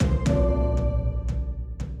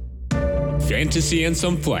Fantasy and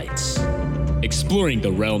Some Flights, exploring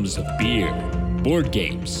the realms of beer, board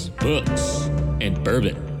games, books, and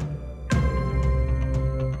bourbon.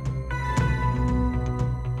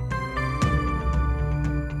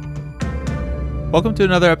 Welcome to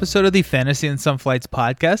another episode of the Fantasy and Some Flights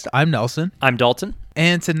podcast. I'm Nelson. I'm Dalton.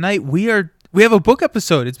 And tonight we have a book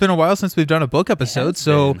episode. It's been a while since we've done a book episode,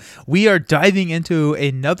 so we are diving into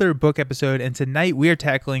another book episode, and tonight we are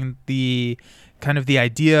tackling the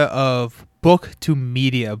idea of book to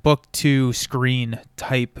media, book to screen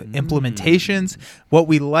type implementations, what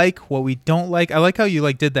we like, what we don't like. I like how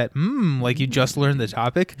you did that, like you just learned the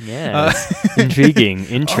topic. Yeah, intriguing,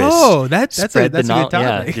 interest. Oh, that's a good topic.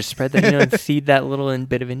 Yeah, just spread that, seed that little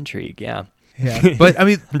bit of intrigue, yeah. Yeah, but I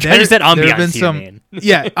mean, there have been some, man.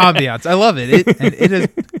 Yeah, ambiance. I love it.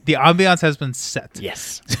 The ambiance has been set.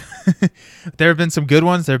 Yes. There have been some good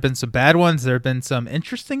ones. There have been some bad ones. There have been some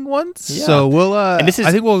interesting ones. Yeah. So we'll. And this is.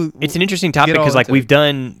 I think it's an interesting topic because we've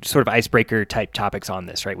done sort of icebreaker type topics on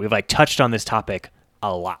this, right? We've touched on this topic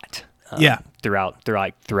a lot. Throughout the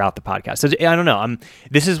podcast. So I don't know.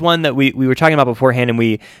 This is one that we were talking about beforehand, and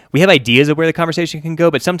we have ideas of where the conversation can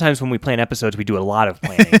go. But sometimes when we plan episodes, we do a lot of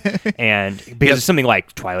planning, and because it's something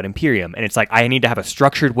like Twilight Imperium, and it's I need to have a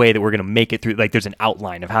structured way that we're going to make it through. There's an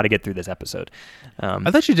outline of how to get through this episode.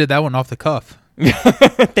 I thought you did that one off the cuff.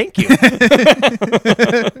 Thank you.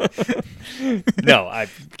 No, I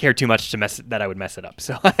care too much that I would mess it up,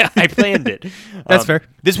 so I planned it. That's fair.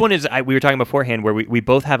 This one is we were talking beforehand where we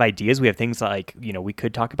both have ideas. We have things we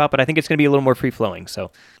could talk about, but I think it's going to be a little more free flowing.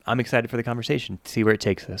 So I'm excited for the conversation to see where it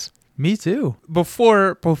takes us. Me too.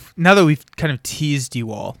 Now that we've kind of teased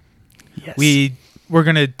you all, yes, we're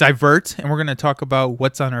going to divert and we're going to talk about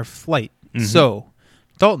what's on our flight. Mm-hmm. So.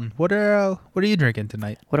 Dalton, what are you drinking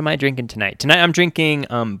tonight? What am I drinking tonight? Tonight I'm drinking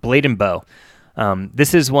Blade and Bow.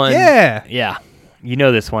 This is one. Yeah. You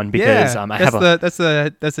know this one because I have that's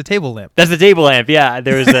the table lamp. That's the table lamp. Yeah,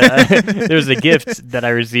 there was a gift that I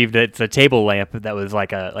received. It's a table lamp that was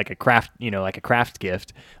like a craft, like a craft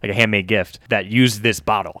gift, like a handmade gift that used this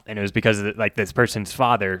bottle, and it was because this person's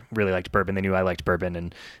father really liked bourbon. They knew I liked bourbon,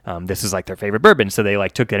 and this is their favorite bourbon, so they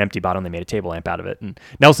took that empty bottle and they made a table lamp out of it. And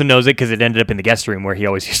Nelson knows it because it ended up in the guest room where he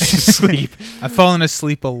always used to sleep. I've fallen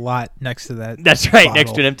asleep a lot next to that. That's right, bottle.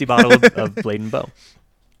 Next to an empty bottle of Blade and Bow.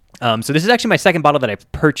 So this is actually my second bottle that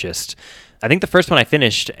I've purchased. I think the first one I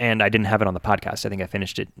finished, and I didn't have it on the podcast. I think I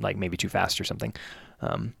finished it maybe too fast or something.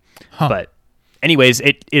 But anyways,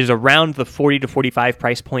 it is around the 40 to 45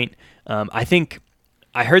 price point. I think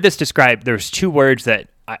I heard this described. There's two words that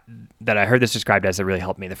I heard this described as that really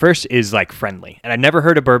helped me. The first is friendly, and I'd never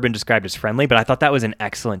heard a bourbon described as friendly, but I thought that was an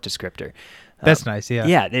excellent descriptor. That's nice. Yeah.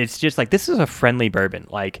 Yeah, it's just this is a friendly bourbon.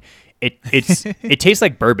 It tastes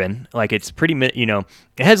like bourbon. It's pretty, it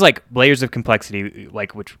has layers of complexity,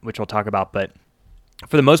 which we'll talk about. But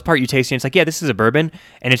for the most part, you taste it. It's this is a bourbon,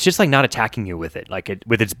 and it's just not attacking you with it,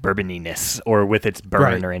 with its bourboniness or with its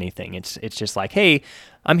burn or anything. It's just hey,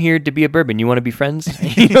 I'm here to be a bourbon. You want to be friends?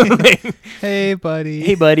 Hey, buddy.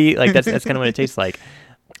 Hey, buddy. That's kind of what it tastes like.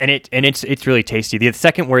 And it's really tasty. The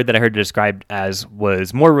second word that I heard described as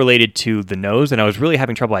was more related to the nose, and I was really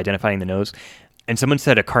having trouble identifying the nose. And someone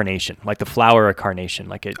said a carnation, the flower of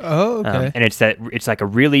carnation, Oh, okay. And it's a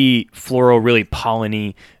really floral, really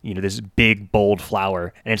polleny, this big bold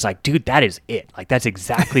flower, and it's dude, that is it. That's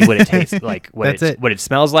exactly what it tastes like. What it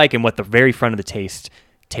smells like, and what the very front of the taste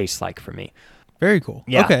tastes like for me. Very cool.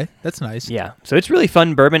 Yeah. Okay, that's nice. Yeah. So it's really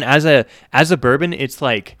fun bourbon as a bourbon. It's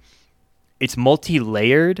it's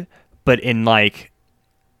multi-layered, but in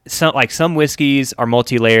some whiskeys are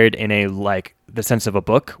multi-layered in a the sense of a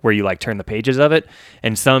book where you turn the pages of it,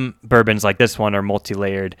 and some bourbons like this one are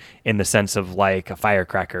multi-layered in the sense of a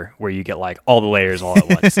firecracker where you get all the layers all at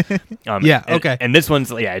once. Okay. And this one's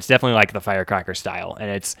it's definitely the firecracker style, and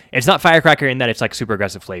it's not firecracker in that it's super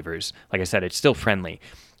aggressive flavors. Like I said, it's still friendly,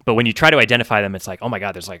 but when you try to identify them, it's oh my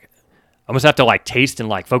god, there's I almost have to taste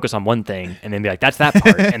and focus on one thing and then be that's that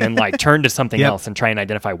part, and then turn to something else and try and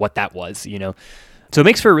identify what that was, So it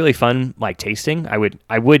makes for a really fun tasting. I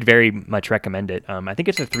would very much recommend it. I think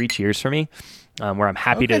it's a 3 cheers for me, where I'm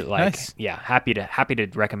happy to nice. happy to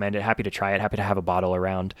recommend it, happy to try it, happy to have a bottle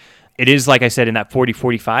around. It is, like I said, in that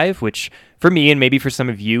 40-45, which for me and maybe for some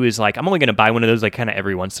of you is I'm only going to buy one of those kind of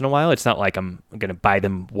every once in a while. It's not I'm going to buy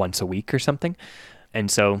them once a week or something. And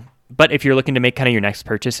so, but if you're looking to make kind of your next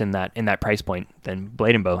purchase in that price point, then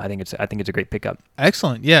Blade and Bow, I think it's a great pickup.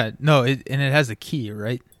 Excellent. Yeah. No, and it has a key,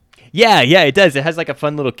 right? Yeah, it does. It has a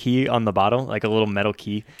fun little key on the bottle, a little metal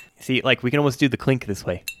key. See, we can almost do the clink this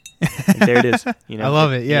way. There it is. I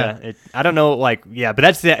love it. Yeah. I don't know, but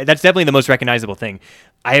that's definitely the most recognizable thing.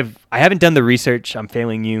 I haven't done the research. I'm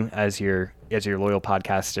failing you as your as your loyal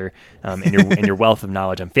podcaster and your wealth of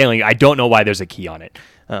knowledge, I'm failing. I don't know why there's a key on it,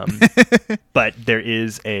 but there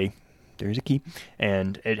is a key,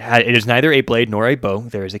 and it is neither a blade nor a bow.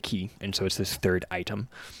 There is a key, and so it's this third item.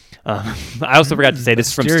 I also forgot to say this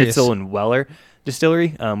is from Stitzel and Weller Distillery,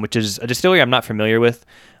 which is a distillery I'm not familiar with.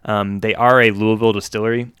 They are a Louisville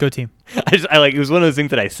distillery. Go team. I like, it was one of those things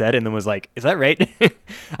that I said and then was like, is that right?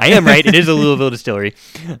 I am right. It is a Louisville distillery.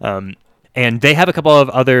 And they have a couple of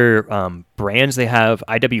other brands. They have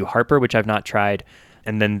I.W. Harper, which I've not tried.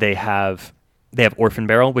 And then they have Orphan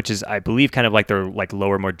Barrel, which is, I believe, kind of like their like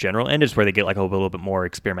lower, more general end, is where they get like a little bit more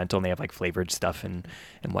experimental, and they have like flavored stuff and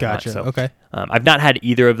whatnot. Gotcha. So, okay. I've not had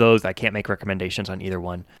either of those. I can't make recommendations on either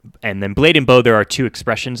one. And then Blade and Bow, there are two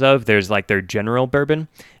expressions of. There's like their general bourbon,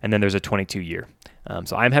 and then there's a 22-year.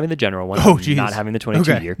 So I'm having the general one. Oh, I'm not having the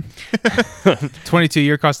 22-year.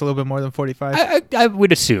 22-year costs a little bit more than 45. I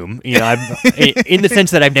would assume, I'm in the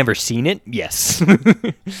sense that I've never seen it. Yes.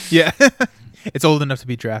 Yeah. It's old enough to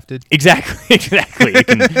be drafted. Exactly.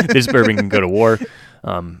 This bourbon can go to war.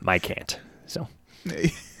 I can't. So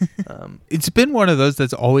it's been one of those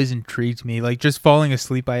that's always intrigued me. Like just falling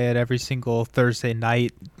asleep by it every single Thursday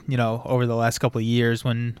night, over the last couple of years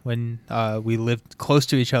when we lived close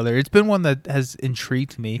to each other. It's been one that has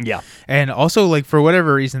intrigued me. Yeah. And also, like, for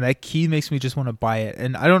whatever reason, that key makes me just want to buy it.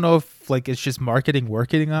 And I don't know if like it's just marketing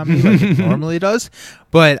working on me like it normally does,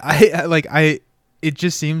 but it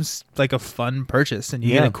just seems like a fun purchase, and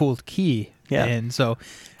you get a cool key. Yeah. And so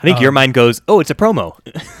I think your mind goes, oh, it's a promo.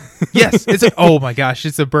 Yes. Oh my gosh.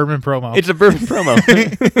 It's a bourbon promo. It's a bourbon promo.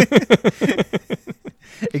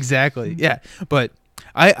 Exactly. Yeah. But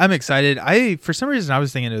I'm excited. For some reason, I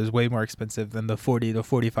was thinking it was way more expensive than the 40 to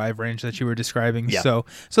 45 range that you were describing. Yeah. So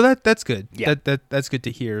that's good. Yeah. That's good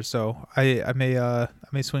to hear. So I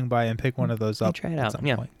may swing by and pick one of those up. Try it out.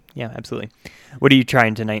 Yeah. Point. Yeah, absolutely. What are you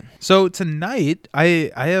trying tonight? So tonight,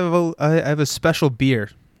 I have a special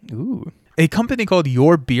beer. Ooh. A company called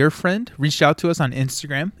Your Beer Friend reached out to us on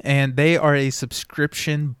Instagram, and they are a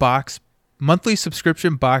monthly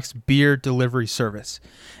subscription box beer delivery service.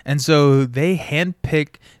 And so they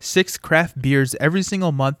handpick 6 craft beers every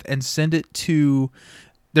single month and send it to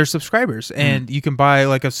their subscribers. And you can buy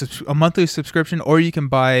like a monthly subscription, or you can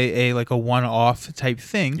buy a one-off type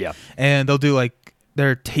thing. Yeah. And they'll do like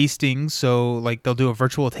their tastings, so like they'll do a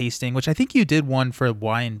virtual tasting, which I think you did one for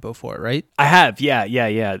wine before, right? I have, yeah.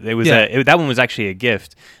 It was that one was actually a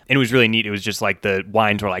gift, and it was really neat. It was just like the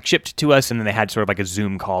wines were like shipped to us, and then they had sort of like a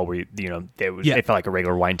Zoom call where it felt like a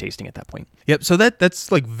regular wine tasting at that point. Yep. So that's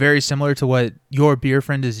like very similar to what Your Beer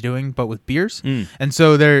Friend is doing, but with beers. And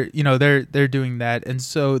so they're doing that, and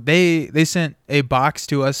so they sent a box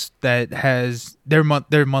to us that has their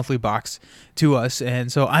monthly box to us,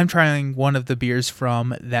 and so I'm trying one of the beers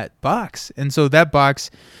from that box. And so that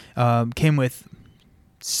box came with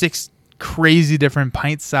 6 crazy different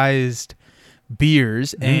pint-sized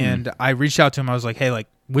beers, and I reached out to them. I was like, hey, like,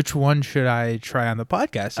 which one should I try on the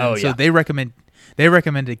podcast? And so they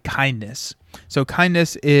recommended Kindness. So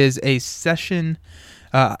Kindness is a session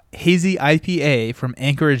hazy IPA from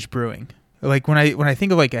Anchorage Brewing. Like when I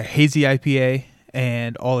think of like a hazy IPA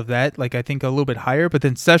and all of that, like I think a little bit higher, but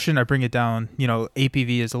then session, I bring it down,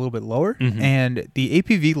 APV is a little bit lower, and the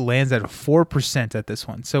APV lands at 4% at this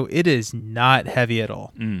one. So it is not heavy at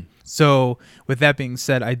all. So with that being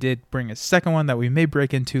said, I did bring a second one that we may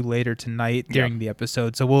break into later tonight during the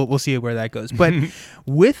episode. So we'll see where that goes. But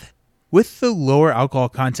with the lower alcohol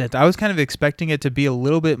content, I was kind of expecting it to be a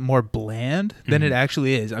little bit more bland than it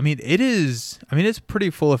actually is. I mean, it's pretty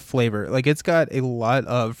full of flavor. Like, it's got a lot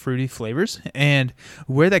of fruity flavors, and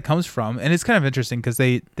where that comes from, and it's kind of interesting because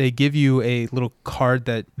they give you a little card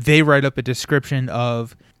that they write up a description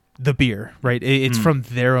of the beer, right? It's from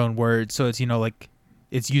their own words. So it's, like,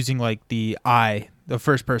 it's using like the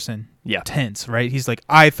first person tense, right? He's like,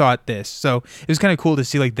 I thought this. So it was kind of cool to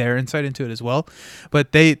see like their insight into it as well.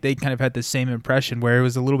 But they kind of had the same impression where it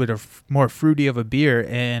was a little bit of more fruity of a beer.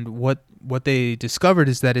 And what they discovered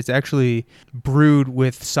is that it's actually brewed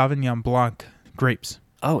with Sauvignon Blanc grapes.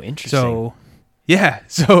 Oh, interesting. So yeah,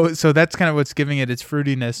 so that's kind of what's giving it its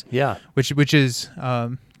fruitiness. Yeah, which is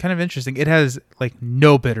kind of interesting. It has like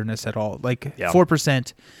no bitterness at all. Like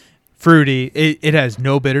 4%. Fruity, it has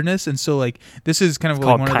no bitterness, and so like this is kind of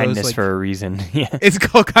like one of those, kindness like, for a reason. Yeah, it's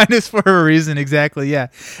called kindness for a reason, exactly. Yeah,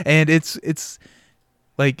 and it's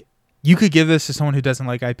like you could give this to someone who doesn't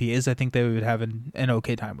like IPAs. I think they would have an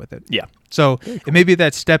okay time with it. Yeah. So it may be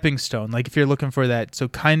that stepping stone, like if you're looking for that. So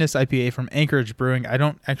Kindness IPA from Anchorage Brewing. I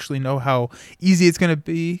don't actually know how easy it's going to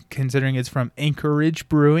be considering it's from Anchorage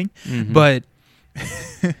Brewing, but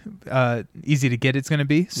easy to get it's going to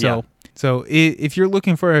be. Yeah. So if you're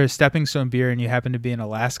looking for a stepping stone beer and you happen to be in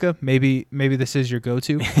Alaska, maybe this is your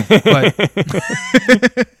go-to.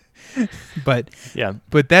 But Yeah.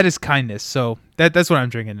 but that is kindness. So that's what I'm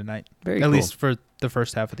drinking tonight. Very At cool. least for the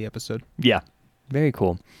first half of the episode. Yeah. Very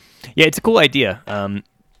cool. Yeah, it's a cool idea. I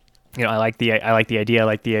like the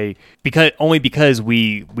idea because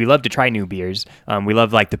we love to try new beers. We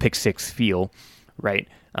love like the Pick Six feel, right?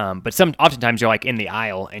 But oftentimes you're like in the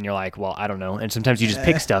aisle and you're like, well, I don't know. And sometimes you just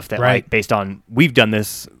pick stuff that Right. like based on, we've done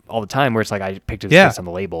this all the time where it's like I picked it based on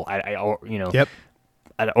the label. Yep.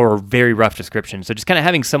 Or very rough description. So just kind of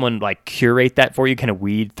having someone like curate that for you, kind of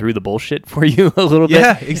weed through the bullshit for you a little bit.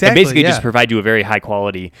 Yeah, exactly, And basically yeah. just provide you a very high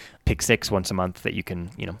quality Pick Six once a month that you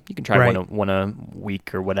can try Right. one a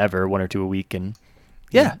week or whatever, 1 or 2 a week. And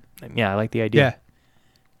Yeah. I like the idea. Yeah.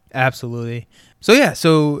 Absolutely.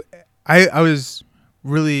 So I was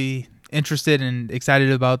really interested and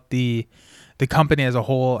excited about the company as a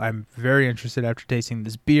whole. I'm very interested after tasting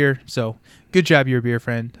this beer. So good job, your beer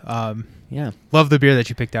friend. Yeah. Love the beer that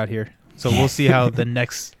you picked out here. So we'll see how the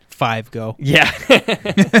next 5 go. Yeah.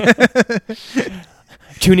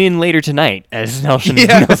 Tune in later tonight as Nelson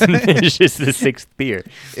Yeah. finishes the 6th beer.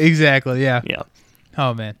 Exactly. Yeah. Yeah.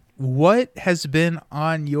 Oh man. What has been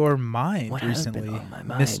on your mind What has been recently, on my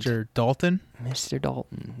mind? Mr. Dalton? Mr.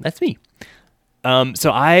 Dalton. That's me.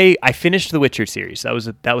 So I finished the Witcher series. That was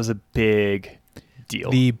a big deal.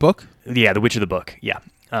 The book? The Witcher the book. Yeah.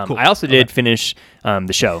 Cool. I also did finish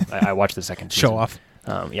the show. I watched the second season. Show off.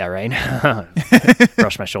 Yeah, right.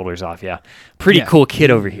 Brush my shoulders off. Yeah. Pretty Yeah. cool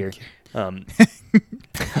kid over here.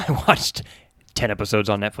 I watched 10 episodes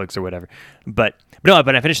on Netflix or whatever, but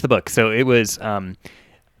I finished the book. So it was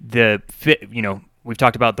we've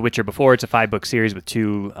talked about The Witcher before. It's a 5-book series with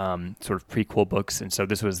 2 sort of prequel books, and so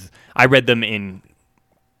I read them in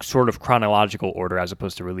sort of chronological order as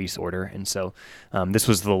opposed to release order, and so this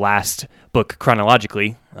was the last book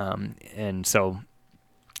chronologically, and so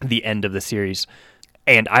the end of the series.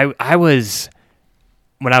 And I was,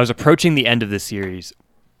 when I was approaching the end of the series,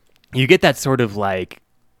 you get that sort of like,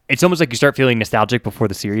 it's almost like you start feeling nostalgic before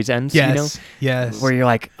the series ends. Yes. You know? Yes. Where you're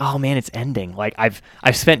like, oh man, it's ending. Like I've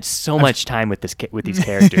spent so much time with these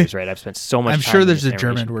characters, right? I've spent so much. I'm time sure in there's this a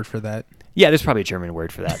German narration. word for that. Yeah, there's probably a German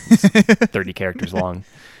word for that. It's 30 characters long.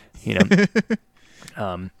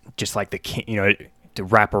 Just like to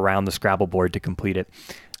wrap around the Scrabble board to complete it.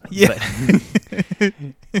 Yeah. But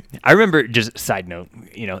I remember, just side note,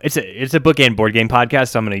 it's a book and board game podcast,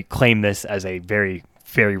 so I'm going to claim this as a very,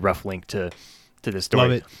 very rough link to this story.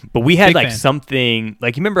 Love it. But we had Big like fan. something,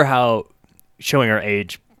 like, you remember how, showing our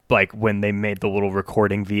age, like when they made the little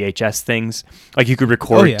recording VHS things, like you could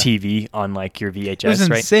record yeah. TV on like your VHS, It was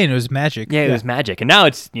right? insane. It was magic. Yeah, it was magic. And now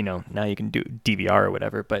it's, now you can do DVR or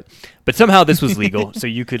whatever, but somehow this was legal. So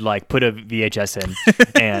you could like put a VHS in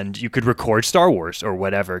and you could record Star Wars or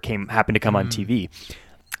whatever happened to come on TV.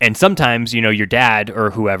 And sometimes, your dad or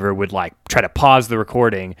whoever would like try to pause the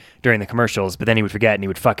recording during the commercials, but then he would forget and he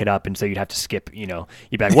would fuck it up. And so you'd have to skip, you'd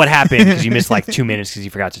be like, what happened? Because you missed like 2 minutes because you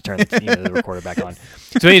forgot to turn the recorder back on.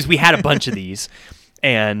 So anyways, we had a bunch of these.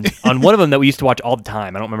 And on one of them that we used to watch all the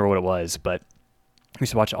time, I don't remember what it was, but we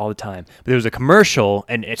used to watch it all the time. But there was a commercial,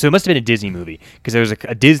 so it must have been a Disney movie, because there was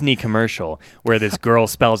a Disney commercial where this girl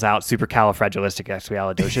spells out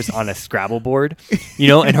supercalifragilisticexpialidocious on a Scrabble board,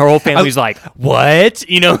 and her whole family's like, what?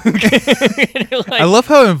 I love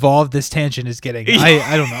how involved this tangent is getting.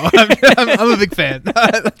 I don't know. I'm a big fan.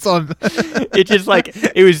 That's all. It's just like,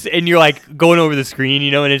 it was, and you're like going over the screen,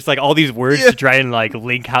 and it's like all these words to try and like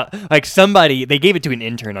link how, like somebody, they gave it to an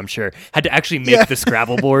intern, I'm sure, had to actually make the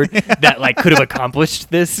Scrabble board that like could have accomplished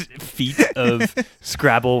this feat of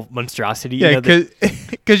Scrabble monstrosity. Yeah, because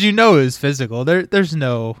it was physical. There's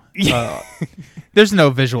no there's no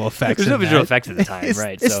visual effects. There's no in visual that. effects at the time,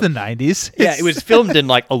 right? It's So- the 90s. Yeah, it was filmed in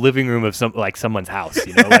like a living room of someone's house,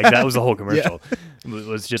 like that was the whole commercial. It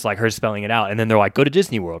was just like her spelling it out, and then they're like, go to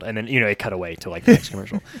Disney World, and then it cut away to like the next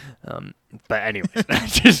commercial. But anyway, I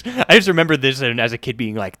just remember this, and as a kid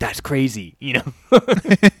being like, that's crazy,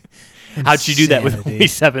 How'd she do that with only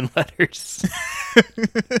 7 letters?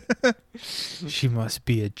 She must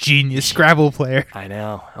be a genius Scrabble player. I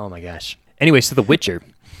know. Oh my gosh. Anyway, so The Witcher.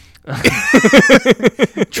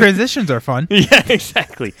 Transitions are fun. Yeah,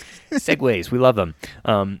 exactly. Segues, we love them.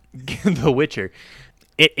 The Witcher.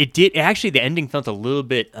 It did actually, the ending felt a little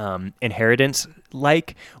bit Inheritance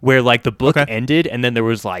like, where like the book ended and then there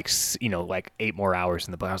was like 8 more hours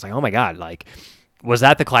in the book. I was like, oh my god, like, was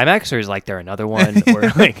that the climax, or is like there another one, or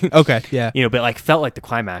like Okay, yeah. But like felt like the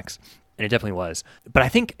climax, and it definitely was. But I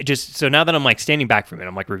think, just so now that I'm like standing back from it,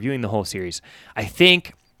 I'm like reviewing the whole series, I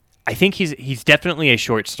think I think he's definitely a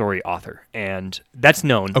short story author, and that's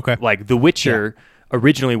known. Okay. Like The Witcher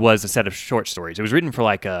originally was a set of short stories. It was written for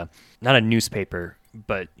like not a newspaper,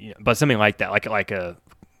 but but something like that, like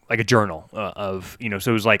a journal of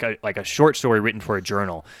So it was like a short story written for a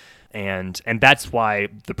journal. And that's why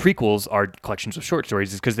the prequels are collections of short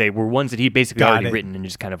stories, is because they were ones that he basically already written and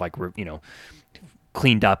just kind of like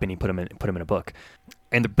cleaned up, and he put them in a book.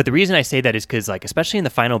 But the reason I say that is because, like, especially in the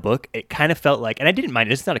final book, it kind of felt like, and I didn't mind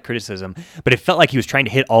it, it's not a criticism, but it felt like he was trying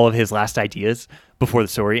to hit all of his last ideas before the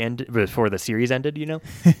story ended, before the series ended,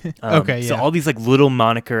 Okay, yeah. So all these like little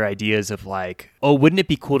moniker ideas of like, oh, wouldn't it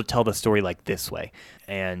be cool to tell the story like this way,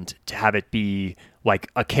 and to have it be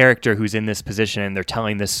like a character who's in this position and they're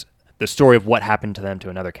telling the story of what happened to them to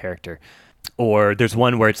another character. Or there's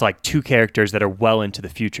one where it's like two characters that are well into the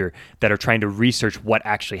future that are trying to research what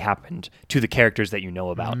actually happened to the characters that you know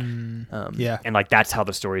about. Yeah. And like that's how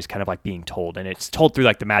the story is kind of like being told. And it's told through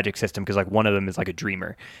like the magic system, because like one of them is like a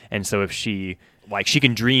dreamer. And so if she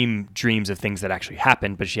can dream dreams of things that actually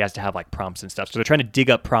happened, but she has to have like prompts and stuff. So they're trying to dig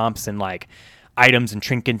up prompts and like items and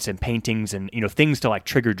trinkets and paintings and things to like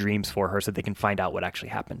trigger dreams for her so they can find out what actually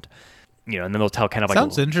happened. And then they'll tell kind of like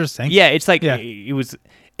sounds interesting. Yeah, it's like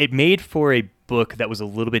it made for a book that was a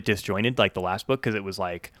little bit disjointed, like the last book, because it was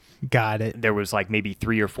like got it. There was like maybe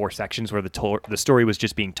 3 or 4 sections where the story was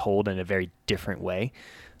just being told in a very different way,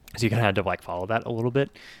 so you kind of had to like follow that a little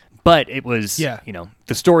bit. But it was the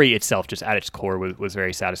story itself, just at its core, was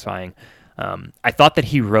very satisfying. I thought that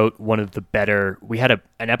he wrote one of the better. We had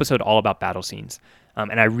an episode all about battle scenes,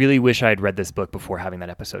 and I really wish I had read this book before having that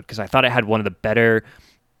episode, because I thought it had one of the better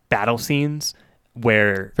battle scenes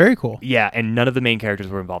where very cool. Yeah, and none of the main characters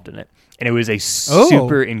were involved in it, and it was a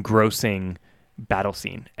super engrossing battle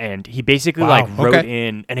scene. And he basically wrote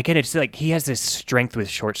in, and again, it's like he has this strength with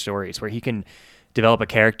short stories where he can develop a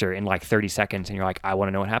character in like 30 seconds, and you're like, I want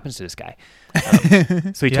to know what happens to this guy.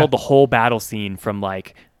 So he told the whole battle scene from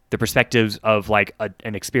like the perspectives of like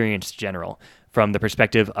an experienced general, from the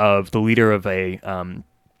perspective of the leader of a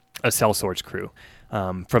sellswords crew,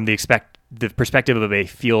 from the perspective of a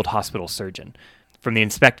field hospital surgeon, from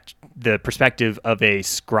the perspective of a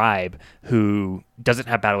scribe who doesn't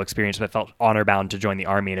have battle experience but felt honor bound to join the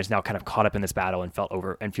army and is now kind of caught up in this battle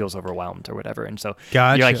and feels overwhelmed or whatever. And so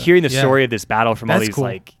you're like hearing the story of this battle from all these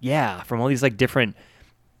from all these like different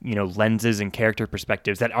lenses and character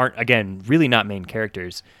perspectives that aren't, again, really not main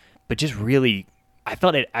characters, but just really I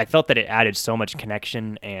felt that it added so much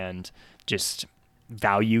connection and just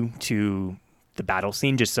value to the battle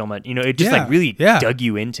scene, just so much, it just like really dug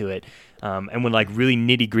you into it. And when like really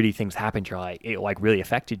nitty gritty things happened, you're like, it like really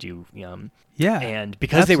affected you. And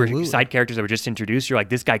because they were side characters that were just introduced, you're like,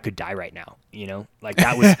 this guy could die right now. Like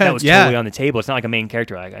that was totally on the table. It's not like a main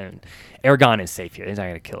character. Like Aragorn is safe here. He's not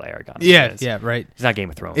going to kill Aragorn. Yeah, right. It's not Game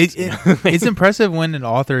of Thrones. It's impressive when an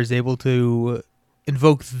author is able to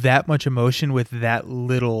invoke that much emotion with that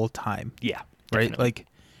little time. Yeah, right. Like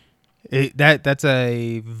that's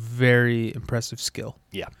a very impressive skill.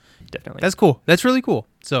 Yeah, definitely. That's cool. That's really cool.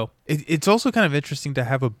 So it's also kind of interesting to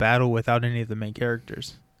have a battle without any of the main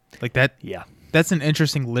characters. Like that. Yeah, that's an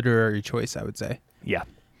interesting literary choice, I would say. Yeah,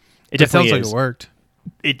 it definitely sounds like it worked.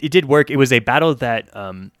 It did work. It was a battle that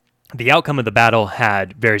the outcome of the battle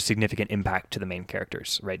had very significant impact to the main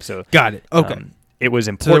characters. Right. So got it. Okay. It was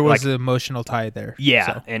important. So there was an emotional tie there. Yeah,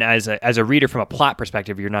 so. And as a reader from a plot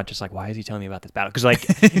perspective, you're not just like, why is he telling me about this battle? Because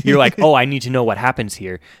like you're like, oh, I need to know what happens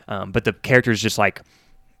here. But the characters just like,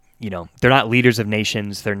 they're not leaders of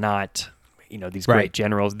nations. They're not, these great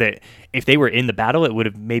generals. That if they were in the battle, it would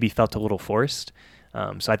have maybe felt a little forced.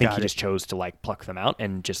 So I think he just chose to like pluck them out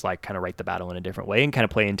and just like kind of write the battle in a different way and kind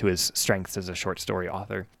of play into his strengths as a short story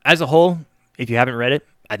author. As a whole, if you haven't read it,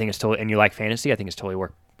 I think it's totally, and you like fantasy, I think it's totally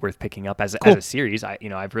worth picking up as a series.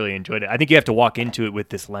 I've really enjoyed it. I think you have to walk into it with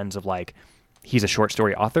this lens of like, he's a short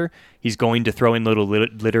story author. He's going to throw in little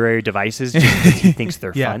literary devices just because he thinks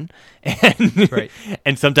they're fun.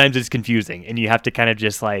 And sometimes it's confusing and you have to kind of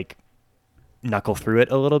just like knuckle through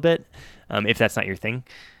it a little bit if that's not your thing.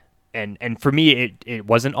 And for me, it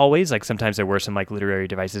wasn't always. Like sometimes there were some like literary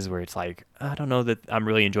devices where it's like, I don't know that I'm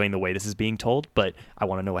really enjoying the way this is being told, but I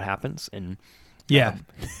want to know what happens. And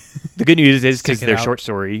the good news is because they're short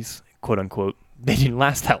stories, quote unquote, they didn't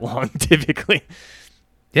last that long typically.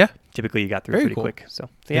 Yeah. Typically you got through pretty quick. So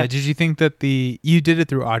yeah. Did you think that you did it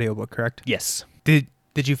through audiobook, correct? Yes. Did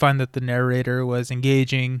you find that the narrator was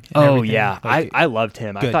engaging? Oh yeah. Like, I loved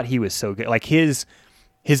him. Good. I thought he was so good. Like his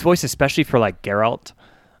voice, especially for like Geralt,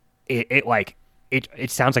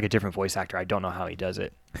 it sounds like a different voice actor. I don't know how he does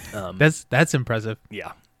it. That's impressive.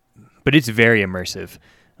 Yeah. But it's very immersive.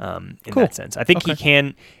 In that sense, I think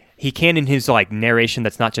he can in his like narration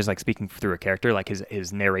that's not just like speaking through a character, like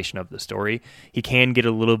his narration of the story, he can get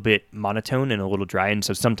a little bit monotone and a little dry, and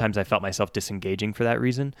so sometimes I felt myself disengaging for that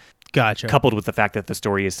reason. Gotcha. Coupled with the fact that the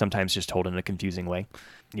story is sometimes just told in a confusing way.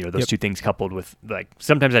 You know, those two things coupled with like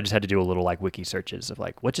sometimes I just had to do a little like wiki searches of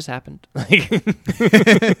like what just happened.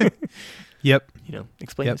 Yep. You know,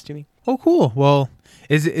 explain this to me. Oh, cool. Well,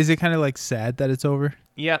 is it kind of like sad that it's over?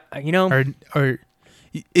 Yeah, you know,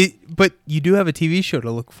 but you do have a TV show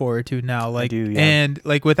to look forward to now. Like, I do, yeah. And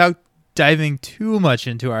like without diving too much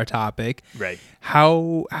into our topic, right?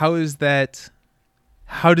 How is that?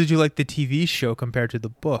 How did you like the TV show compared to the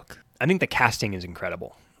book? I think the casting is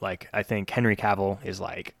incredible. Like, I think Henry Cavill is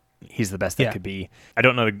like he's the best that could be. I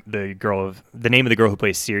don't know the name of the girl who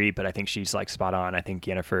plays Siri, but I think she's like spot on. I think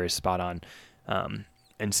Yennefer is spot on,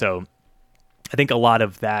 and so I think a lot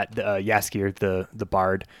of that Jaskier, the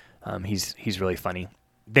bard, he's really funny.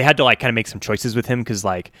 They had to like kind of make some choices with him because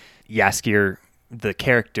like Jaskier, the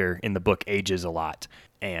character in the book, ages a lot,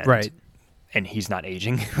 and he's not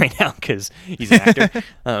aging right now because he's an actor.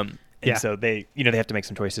 And so they have to make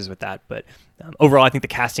some choices with that. But overall, I think the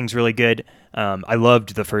casting's really good. I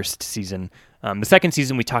loved the first season. The second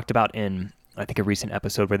season we talked about in, I think, a recent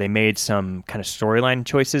episode where they made some kind of storyline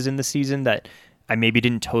choices in the season that I maybe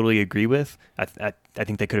didn't totally agree with. I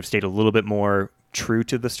think they could have stayed a little bit more true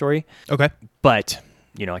to the story. Okay. But,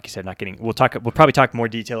 you know, like you said, we'll probably talk more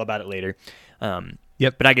detail about it later. But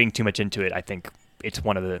not getting too much into it. I think it's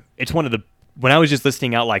one of the when I was just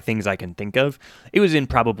listing out like things I can think of, it was in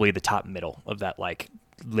probably the top middle of that like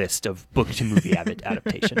list of book to movie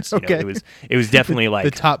adaptations. Okay. You know, it was definitely like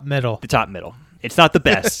the top middle. The top middle. It's not the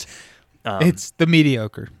best. It's the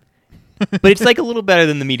mediocre. But it's like a little better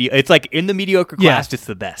than the mediocre. It's like in the mediocre class, it's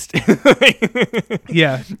the best.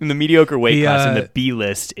 Yeah. In the mediocre weight class, in the B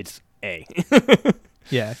list, it's A.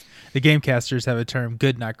 Yeah. The Gamecasters have a term,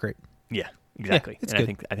 good, not great. Yeah. Exactly. Yeah, it's and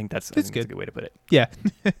good. I think that's good. a good way to put it. Yeah.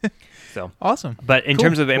 So awesome. But in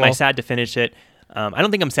terms of am I sad to finish it? I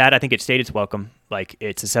don't think I'm sad. I think it stayed its welcome. Like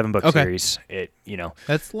it's a 7-book series.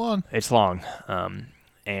 That's long. It's long.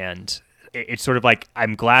 And it's sort of like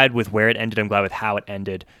I'm glad with where it ended. I'm glad with how it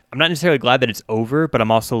ended. I'm not necessarily glad that it's over, but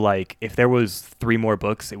I'm also like if there was 3 more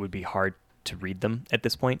books, it would be hard to read them at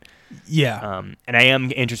this point. Yeah. And I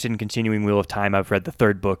am interested in continuing Wheel of Time. I've read the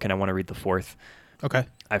 3rd book and I want to read the 4th. Okay.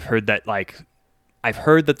 I've heard that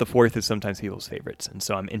the 4th is sometimes people's favorites, and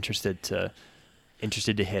so I'm interested to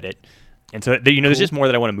hit it. And so there's just more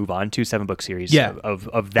that I want to move on to. 7-book series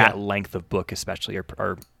of that length of book especially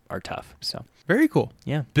are tough. So very cool.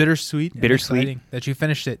 Yeah, bittersweet that you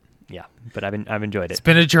finished it. Yeah, but I've enjoyed it. It's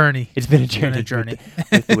been a journey. With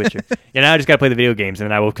The Witcher. And now I just got to play the video games, and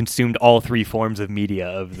then I will consume all 3 forms of media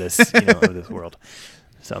of this of this world.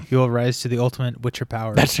 So you will rise to the ultimate Witcher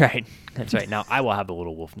power. That's right. Now I will have the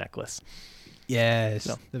little wolf necklace. Yes,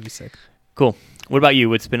 that'd be sick. Cool. What about you?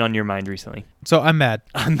 What's been on your mind recently? So I'm mad.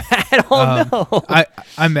 I'm mad. Oh no.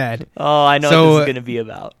 I'm mad. Oh, I know what this is going to be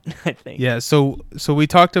about. I think. Yeah. So we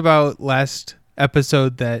talked about last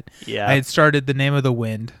episode that I had started The Name of the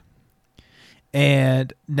Wind,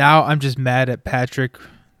 and now I'm just mad at Patrick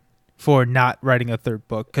for not writing a 3rd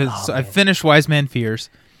book because I finished Wise Man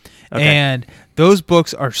Fears. Okay. And those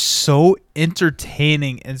books are so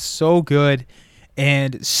entertaining and so good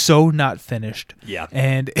and so not finished. Yeah.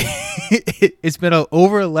 And it's been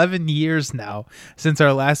over 11 years now since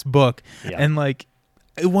our last book. Yeah. And like,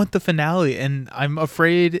 I want the finale, and I'm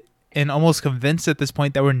afraid and almost convinced at this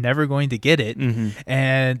point that we're never going to get it. Mm-hmm.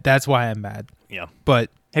 And that's why I'm mad. Yeah.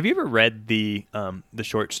 But have you ever read the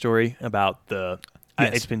short story about the...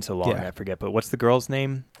 Yes. It's been so long, I forget. But what's the girl's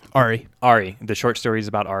name? Ari. The short stories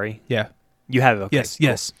about Ari. Yeah. You have? Okay. Yes. Cool.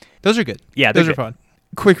 Yes. Those are good. Yeah, those are fun.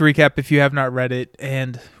 Quick recap if you have not read it,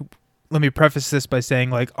 and let me preface this by saying,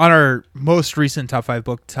 like, on our most recent top 5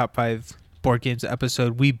 board games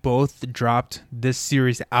episode, we both dropped this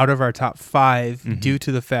series out of our top 5 due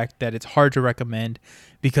to the fact that it's hard to recommend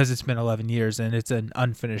because it's been 11 years and it's an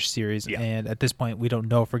unfinished series, and at this point we don't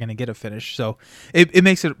know if we're going to get a finish, so it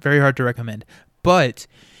makes it very hard to recommend. But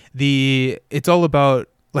it's all about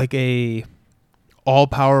like a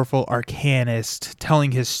all-powerful arcanist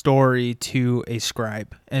telling his story to a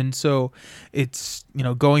scribe, and so it's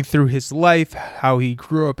going through his life, how he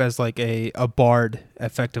grew up as like a bard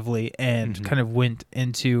effectively, and kind of went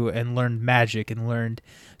into and learned magic and learned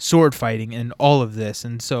sword fighting and all of this,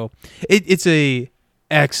 and so it's a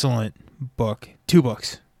excellent book. 2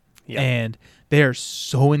 books, and they are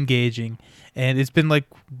so engaging. And it's been like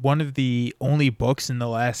one of the only books in the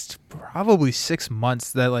last probably 6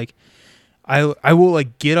 months that like I will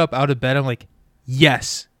like get up out of bed. I'm like,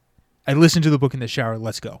 yes, I listened to the book in the shower.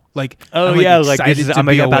 Let's go. Like, Oh I'm, yeah, like this excited is to I'm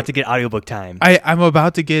be about awake. to get audiobook time. I'm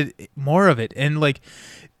about to get more of it. And like,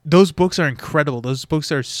 those books are incredible. Those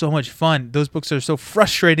books are so much fun. Those books are so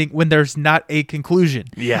frustrating when there's not a conclusion.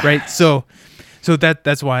 Yeah. Right. So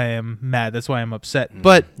that's why I am mad. That's why I'm upset.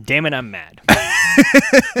 But Damn it, I'm mad.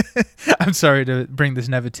 I'm sorry to bring this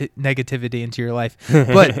negativity into your life.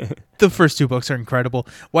 But the first 2 books are incredible.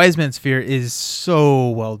 Wise Man's Fear is so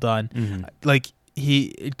well done. Like,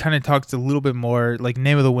 it kind of talks a little bit more. Like,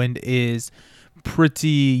 Name of the Wind is pretty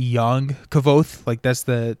young. Kavoth, like that's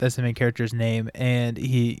the main character's name, and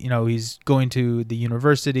he's going to the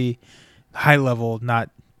university, high level, not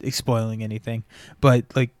spoiling anything, but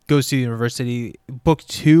like goes to the university. Book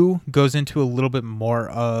 2 goes into a little bit more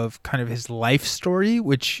of kind of his life story,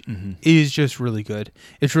 which is just really good.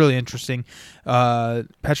 It's really interesting.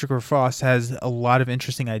 Patrick Rothfuss has a lot of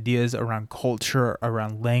interesting ideas around culture,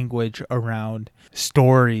 around language, around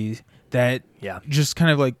stories that just kind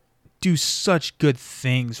of like do such good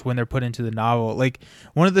things when they're put into the novel. Like,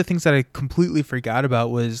 one of the things that I completely forgot about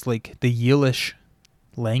was like the Yiddish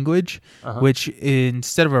language, which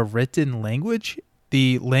instead of a written language,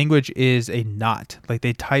 the language is a knot. Like,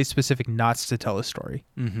 they tie specific knots to tell a story.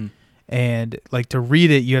 And like, to read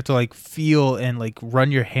it, you have to like feel and like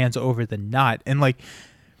run your hands over the knot, and like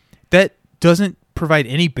that doesn't provide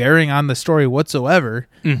any bearing on the story whatsoever.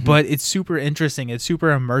 But it's super interesting. It's super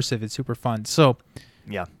immersive. It's super fun. So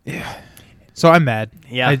Yeah. So I'm mad.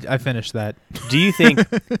 Yeah. I finished that. Do you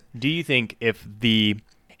think if the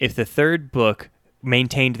third book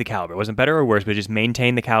maintained the caliber, wasn't better or worse, but just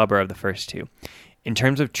maintained the caliber of the first 2, in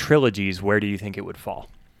terms of trilogies, where do you think it would fall?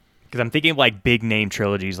 Because I'm thinking of like big name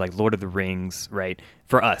trilogies like Lord of the Rings, right?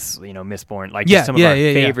 For us, Mistborn, like some of our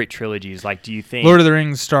favorite trilogies. Like, do you think Lord of the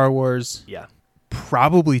Rings, Star Wars? Yeah.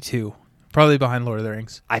 Probably 2. Probably behind Lord of the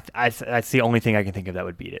Rings. That's the only thing I can think of that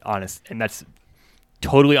would beat it. Honest, and that's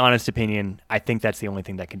totally honest opinion. I think that's the only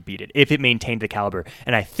thing that can beat it if it maintained the caliber,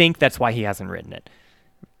 and I think that's why he hasn't written it.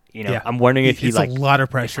 I'm wondering if it's a lot of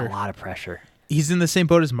pressure. It's a lot of pressure. He's in the same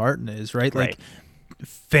boat as Martin is, right? Like,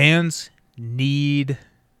 fans need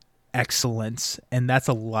excellence, and that's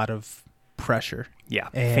a lot of pressure. Yeah,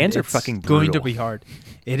 And fans are it's fucking brutal. going to be hard.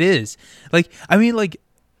 It is. Like, I mean, like,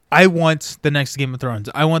 I want the next Game of Thrones.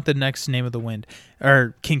 I want the next Name of the Wind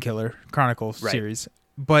or Kingkiller Chronicles series.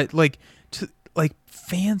 But like,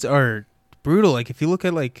 fans are brutal. Like, if you look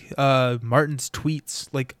at like Martin's tweets,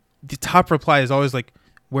 like the top reply is always like,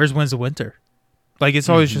 "Where's Winds of Winter?" Like, it's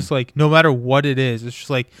always just like, no matter what it is, it's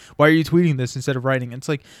just like, why are you tweeting this instead of writing? It's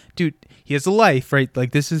like, dude, he has a life, right?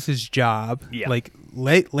 Like, this is his job. Yeah. Like,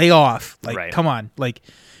 lay off. Like, come on. Like,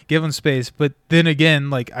 give him space. But then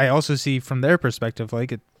again, like, I also see from their perspective,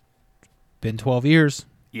 like, it's been 12 years.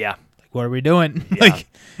 Yeah. Like, what are we doing? Yeah. Like,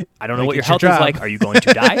 I don't know like, what your it's health your is job. like. Are you going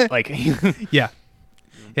to die? Like, yeah.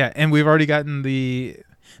 And we've already gotten the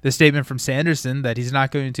statement from Sanderson that he's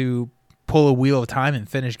not going to pull a Wheel of Time and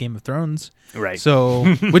finish Game of Thrones. Right. So,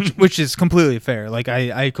 which is completely fair. Like,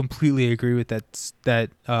 I completely agree with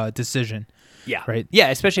that decision. Yeah. Right. Yeah.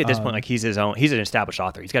 Especially at this point, like he's an established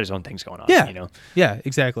author. He's got his own things going on. Yeah. You know. Yeah.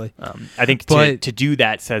 Exactly. I think to do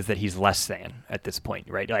that says that he's less than at this point,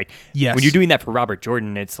 right? Like, yes. when you're doing that for Robert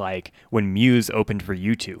Jordan, it's like when Muse opened for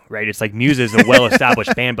U2, right? It's like Muse is a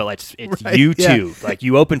well-established band, but like it's Right, U2. Like,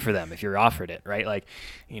 you open for them if you're offered it, right? Like,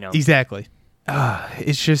 you know. Exactly.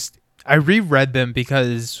 It's just, I reread them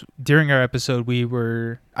because during our episode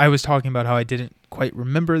I was talking about how I didn't quite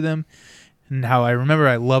remember them, and how I remember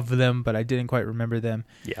I loved them, but I didn't quite remember them.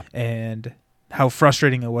 Yeah. And how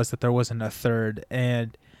frustrating it was that there wasn't a third.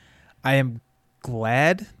 And I am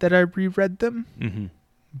glad that I reread them,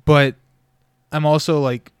 but I'm also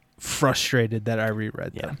like frustrated that I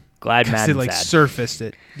reread them. Glad, mad, it and like sad. surfaced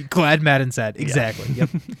it. Glad, mad, and sad. Exactly. Yep.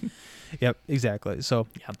 Yep. Exactly. So.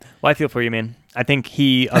 Yeah. Well, I feel for you, man. I think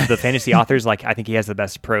of the fantasy authors, like, I think he has the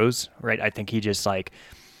best prose, right? I think he just like,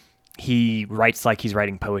 he writes like he's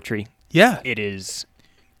writing poetry. Yeah. It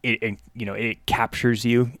captures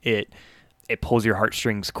you. It pulls your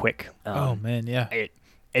heartstrings quick. Oh man. Yeah.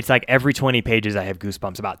 It's like every 20 pages I have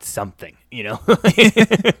goosebumps about something, you know?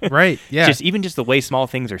 Right. Yeah. Even just the way small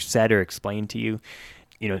things are said or explained to you.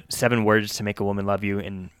 7 words to make a woman love you,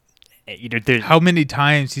 and how many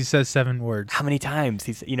times he says 7 words? How many times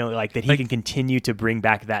he's that he can continue to bring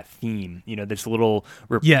back that theme. This little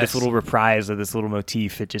reprise of this little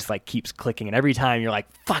motif. It just like keeps clicking, and every time you're like,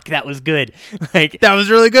 "Fuck, that was good!" Like, that was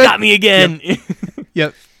really good. Got me again.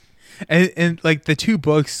 Yep. And like the 2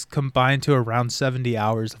 books combined to around 70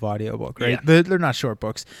 hours of audiobook, right? Yeah. They're not short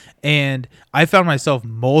books. And I found myself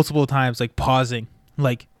multiple times like pausing,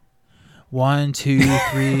 like 1, 2,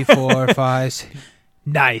 3, 4, 5.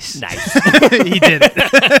 Nice. He did it.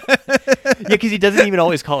 Yeah, because he doesn't even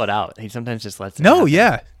always call it out. He sometimes just lets it No,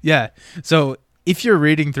 happen. yeah. So if you're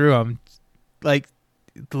reading through them, like,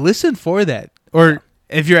 listen for that. Or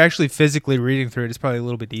if you're actually physically reading through it, it's probably a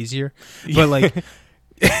little bit easier. But like,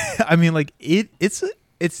 I mean, like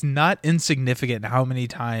it's not insignificant how many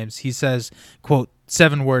times he says, quote,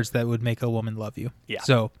 7 words that would make a woman love you. Yeah.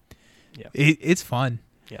 So it's fun.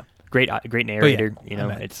 Yeah. Great narrator. But you know,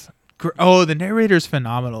 it's. Oh, the narrator's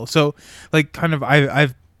phenomenal. So, like, kind of,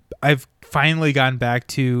 I've finally gotten back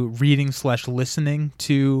to reading / listening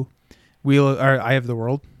to Eye of the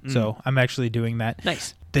World. So I'm actually doing that.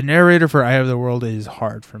 Nice. The narrator for Eye of the World is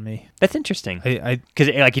hard for me. That's interesting. I Because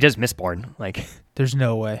like he does Mistborn. Like, there's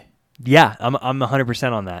no way. yeah, I'm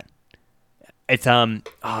 100% on that. It's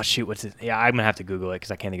oh shoot, what's his? Yeah, I'm gonna have to Google it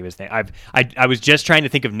because I can't think of his name. I was just trying to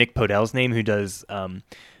think of Nick Podell's name, who does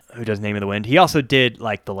Name of the Wind. He also did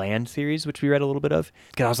like the Land series, which we read a little bit of.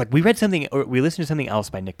 Because I was like, we listened to something else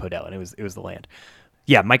by Nick Podell, and it was the Land.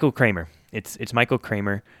 Yeah, Michael Kramer. It's Michael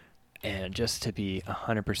Kramer, and just to be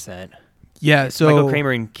 100%. Yeah, so Michael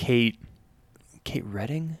Kramer and Kate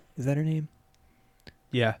Redding, is that her name?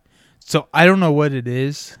 Yeah. So I don't know what it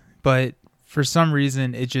is, but for some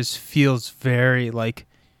reason it just feels very like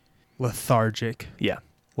lethargic. Yeah.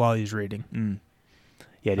 While he's reading.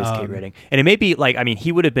 Yeah, it is Kate Redding. And it may be like, I mean,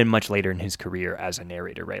 he would have been much later in his career as a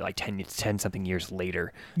narrator, right? Like 10 something years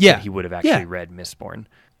later. Yeah. That he would have actually read Mistborn.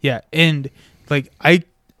 Yeah. And like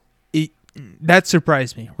that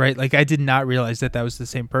surprised me, right? Like I did not realize that was the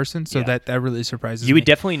same person. So that really surprises me. You would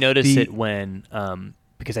definitely notice it when,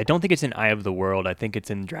 because I don't think it's in Eye of the World. I think it's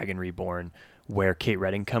in Dragon Reborn where Kate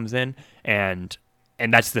Redding comes in and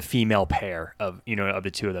that's the female pair of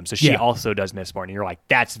the two of them. So she also does Mistborn, and you're like,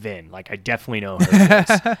 that's Vin. Like I definitely know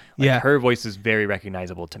her voice. Her voice is very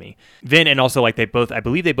recognizable to me. Vin, and also like I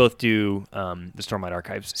believe they both do the Stormlight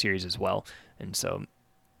Archives series as well, and so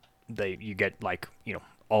you get like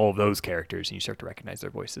all of those characters, and you start to recognize their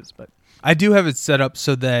voices. But I do have it set up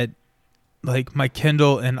so that like my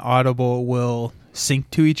Kindle and Audible will sync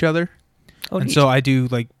to each other, and neat. So I do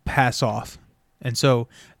like pass off, and so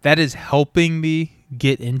that is helping me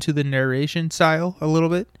get into the narration style a little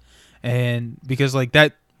bit. And because like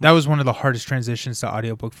that was one of the hardest transitions to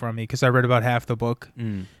audiobook for me, because I read about half the book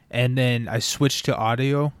and then I switched to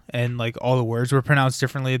audio, and like all the words were pronounced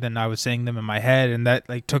differently than I was saying them in my head, and that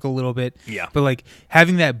like took a little bit. Yeah. But like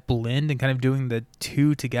having that blend and kind of doing the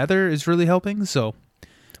two together is really helping. So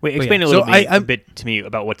wait, explain a little bit to me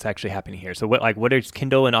about what's actually happening here. So what is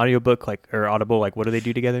Kindle and audiobook or Audible, like what do they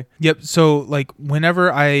do together? Yep. So like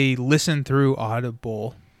whenever I listen through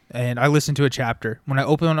Audible and I listen to a chapter, when I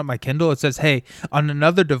open up my Kindle, it says, hey, on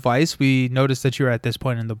another device, we noticed that you're at this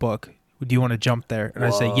point in the book. Do you want to jump there? And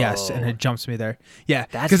I say yes, and it jumps me there. Yeah,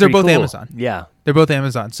 because they're both Amazon. Yeah, they're both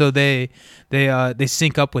Amazon, so they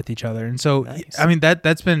sync up with each other, and so nice. I mean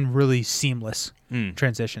that's been really seamless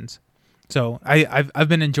transitions. So I've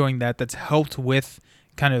been enjoying that. That's helped with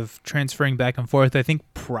kind of transferring back and forth. I think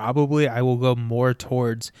probably I will go more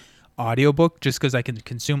towards audiobook just because I can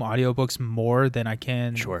consume audiobooks more than I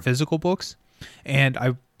can physical books, and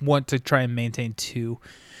I want to try and maintain 2.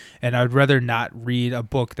 And I'd rather not read a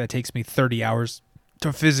book that takes me 30 hours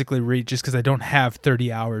to physically read, just because I don't have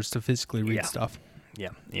 30 hours to physically read stuff. Yeah,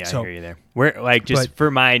 so, I hear you there. Where, like,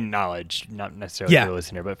 for my knowledge, not necessarily the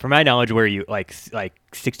listener, but for my knowledge, where are you, like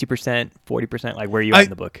 60%, 40%? Like, where are you at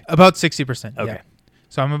in the book? About 60%. Okay. Yeah.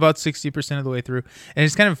 So I'm about 60% of the way through, and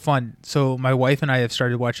it's kind of fun. So my wife and I have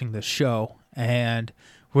started watching the show, and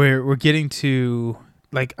we're getting to.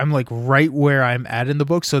 Like I'm like right where I'm at in the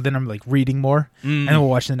book, so then I'm like reading more, and then we'll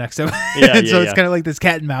watch the next episode. It's kind of like this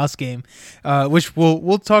cat and mouse game, which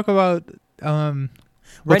we'll talk about.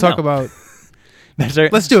 Let's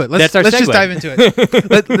do it. Let's just dive into it.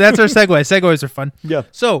 That's our segue. Segues are fun. Yeah.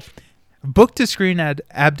 So, book to screen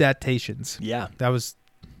adaptations. Yeah, that was,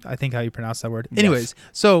 I think, how you pronounce that word. Anyways,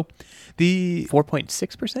 so the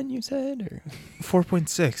 4.6% you said, or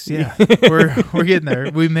 4.6, yeah, we're getting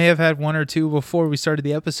there. We may have had 1 or 2 before we started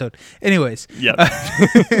the episode. Anyways,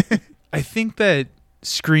 I think that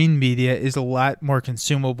screen media is a lot more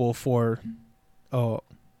consumable for. You're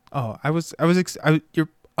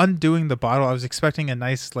undoing the bottle. I was expecting a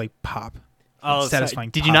nice like pop. Oh, satisfying.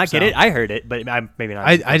 Did you not get it? I heard it, but maybe not.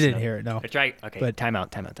 I didn't hear it. No. That's right. Okay. But time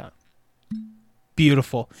out.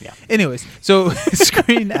 Beautiful. Yeah. Anyways, so I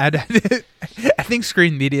think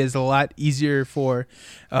screen media is a lot easier for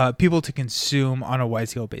people to consume on a wide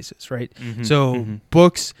scale basis, right? Mm-hmm, so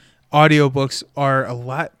books, audiobooks are a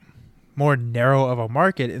lot more narrow of a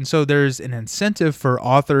market, and so there's an incentive for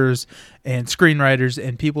authors and screenwriters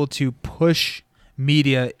and people to push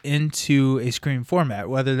media into a screen format,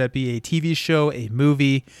 whether that be a TV show, a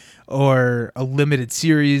movie, or a limited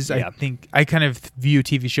series. Yeah. I think I kind of view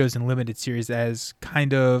TV shows and limited series as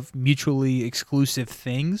kind of mutually exclusive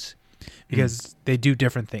things because they do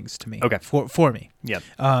different things to me. Okay. For me. Yep.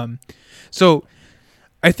 So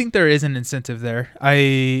I think there is an incentive there.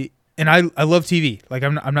 I love TV. Like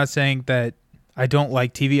I'm not saying that I don't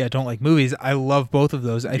like TV. I don't like movies. I love both of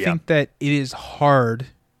those. I think that it is hard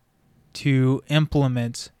to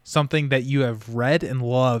implement something that you have read and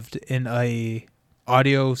loved in a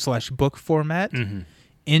audio/book format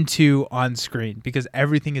into on screen because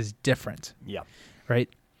everything is different. Yeah. Right.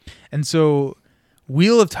 And so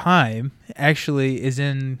Wheel of Time actually is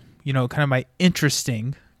in, kind of my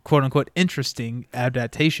interesting, quote unquote, interesting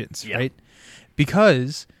adaptations. Yeah. Right.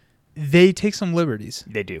 Because they take some liberties.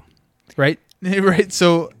 They do. Right. Right.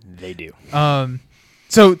 So they do.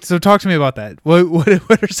 So talk to me about that. What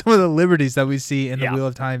are some of the liberties that we see in the Wheel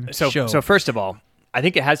of Time show? So first of all, I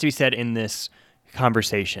think it has to be said in this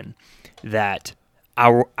conversation that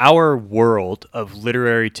our world of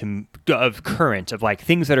current of like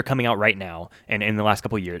things that are coming out right now and in the last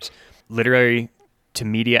couple of years, literary to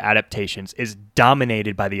media adaptations is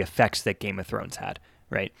dominated by the effects that Game of Thrones had,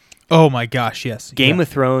 right? Oh my gosh, yes. Game of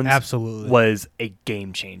Thrones absolutely was a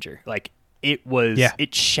game changer. Like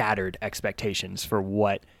it shattered expectations for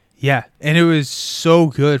what. Yeah, and it was so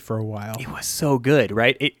good for a while. It was so good,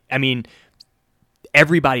 right?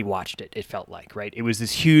 Everybody watched it, it felt like, right? It was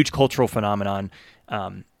this huge cultural phenomenon.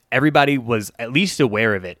 Everybody was at least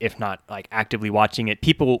aware of it, if not like actively watching it.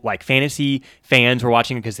 People like fantasy fans were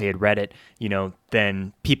watching it because they had read it,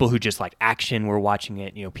 then people who just liked action were watching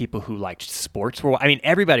it, people who liked sports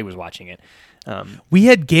everybody was watching it. We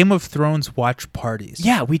had Game of Thrones watch parties.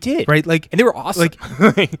 Yeah, we did. Right? And they were awesome.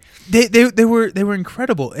 Like they were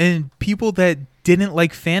incredible. And people that didn't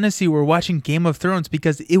like fantasy were watching Game of Thrones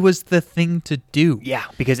because it was the thing to do. Yeah,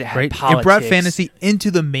 because it had politics. It brought fantasy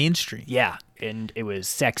into the mainstream. Yeah. And it was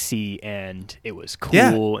sexy and it was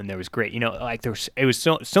cool and there was great, it was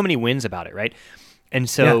so many wins about it, right? And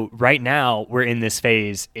so right now we're in this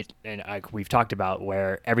phase, we've talked about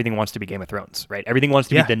where everything wants to be Game of Thrones, right? Everything wants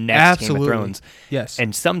to be the next Game of Thrones. Yes.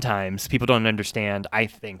 And sometimes people don't understand, I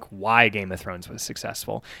think, why Game of Thrones was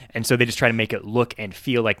successful. And so they just try to make it look and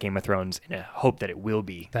feel like Game of Thrones in a hope that it will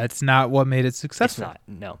be. That's not what made it successful. It's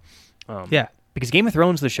not, no. Because Game of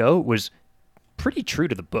Thrones, the show, was pretty true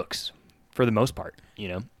to the books for the most part,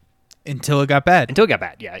 Until it got bad.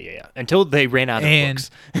 Yeah. Until they ran out of books.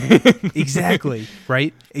 Exactly.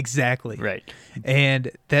 Right? Exactly. Right. And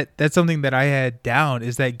that's something that I had down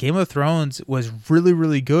is that Game of Thrones was really,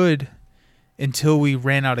 really good until we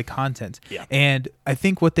ran out of content. Yeah. And I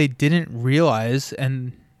think what they didn't realize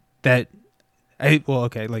and that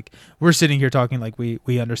we're sitting here talking like we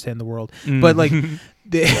understand the world. But like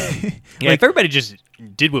if everybody just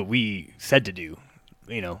did what we said to do,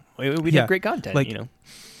 we'd have great content,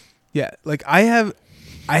 Yeah, like I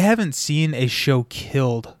haven't seen a show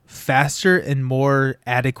killed faster and more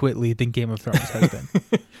adequately than Game of Thrones has been.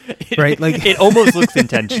 Right? Like it almost looks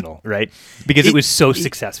intentional, right? Because it was so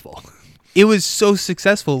successful. It was so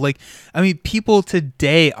successful. Like, people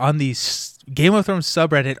today on the Game of Thrones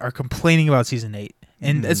subreddit are complaining about season 8.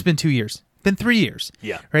 And it's been 2 years. Been 3 years.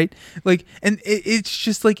 Yeah. Right? Like, and it's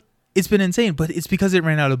just like it's been insane, but it's because it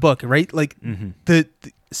ran out of book, right? Like the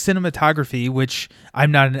cinematography, which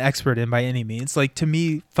I'm not an expert in by any means, like to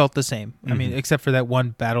me felt the same. I mean, except for that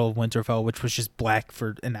one Battle of Winterfell, which was just black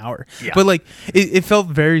for an hour. Yeah. But like it felt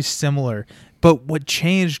very similar. But what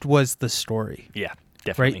changed was the story. Yeah,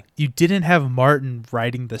 definitely. Right? You didn't have Martin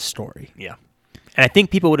writing the story. Yeah. And I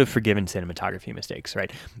think people would have forgiven cinematography mistakes,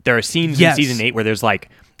 right? There are scenes in season 8 where there's like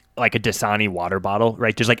a Dasani water bottle,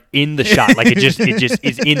 right? Just like in the shot, like it just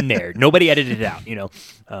is in there. Nobody edited it out, You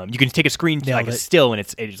can take a screen like a still, and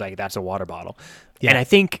it's like that's a water bottle. Yeah. And I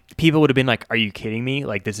think people would have been like, "Are you kidding me?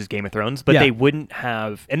 Like this is Game of Thrones?" But they wouldn't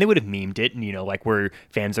have, and they would have memed it, and like where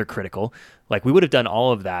fans are critical. Like we would have done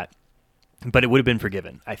all of that, but it would have been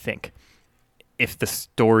forgiven, I think, if the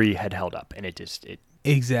story had held up, and it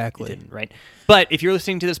exactly didn't, right? But if you're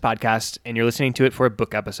listening to this podcast and you're listening to it for a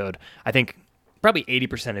book episode, I think probably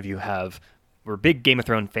 80% of you were big Game of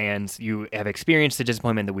Thrones fans. You have experienced the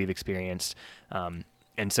disappointment that we've experienced, and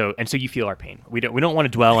so you feel our pain. We don't want to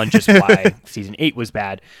dwell on just why season 8 was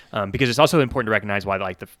bad, because it's also important to recognize why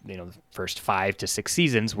the first 5 to 6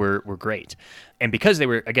 seasons were great, and because they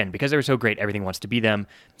were so great, everything wants to be them.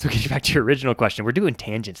 So getting back to your original question, we're doing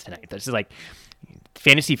tangents tonight. This is like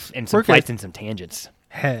fantasy and some flights and some tangents.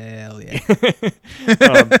 Hell yeah!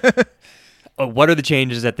 What are the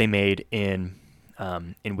changes that they made in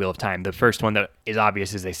Wheel of Time? The first one that is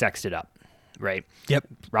obvious is they sexed it up, right? Yep.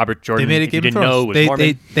 Robert Jordan, They made it if you Game of didn't know, Thrones. was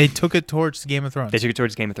Mormon. They took it towards Game of Thrones. They took it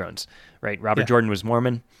towards Game of Thrones, right? Robert Yeah. Jordan was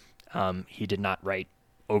Mormon. He did not write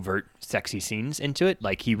overt sexy scenes into it.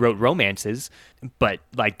 Like, he wrote romances, but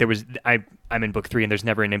like there was, I'm in book 3 and there's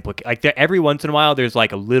never an like every once in a while there's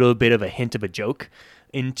like a little bit of a hint of a joke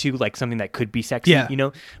into like something that could be sexy, Yeah. you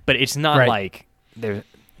know, but it's not Right. like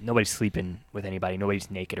nobody's sleeping with anybody. Nobody's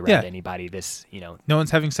naked around Yeah. anybody. This, you know, No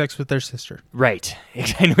one's having sex with their sister. right.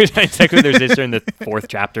 Nobody's having sex with their sister in the 4th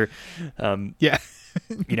chapter. Yeah.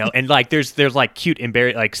 You know, and like there's like cute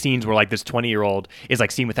like scenes where like this 20-year-old is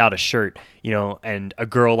like seen without a shirt, you know, and a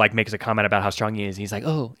girl like makes a comment about how strong he is. He's like,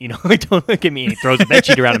 oh, you know, like, don't look at me. And he throws a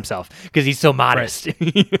bedsheet around himself because he's so modest.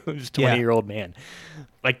 You know, this 20-year-old man.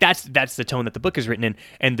 Like that's the tone that the book is written in,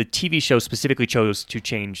 and the TV show specifically chose to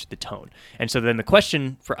change the tone. And so then the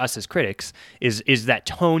question for us as critics is that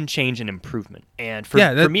tone change an improvement? And for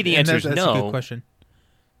me, the answer is that's no. a good question.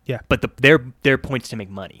 Yeah. But they're points to make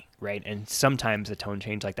money, right? And sometimes a tone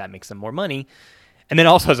change like that makes them more money. And then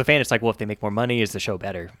also as a fan, it's like, well, if they make more money, is the show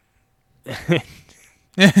better?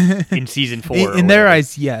 In season 4, in their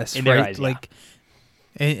eyes, yes. In right? their eyes, yeah. like,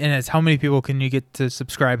 and it's how many people can you get to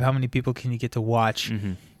subscribe? How many people can you get to watch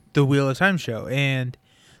the Wheel of Time show? And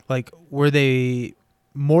like, were they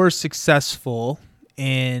more successful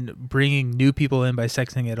in bringing new people in by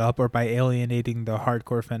sexing it up or by alienating the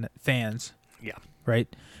hardcore fans? Yeah.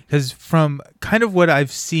 Right? Because from kind of what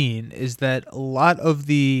I've seen is that a lot of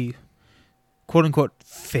the quote-unquote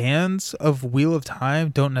fans of Wheel of Time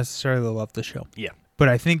don't necessarily love the show. Yeah. But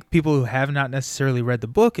I think people who have not necessarily read the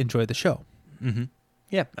book enjoy the show. Mm-hmm.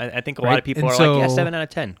 Yeah, I think a Right? lot of people And are so- like, yeah, 7 out of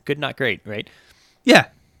 10. Good, not great, right? Yeah.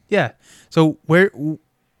 Yeah. So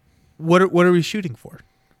what are we shooting for?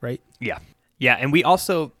 Right? Yeah. Yeah, and we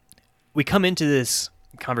come into this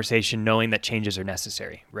conversation knowing that changes are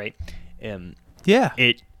necessary, right? Yeah.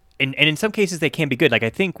 And in some cases they can be good. Like,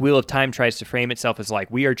 I think Wheel of Time tries to frame itself as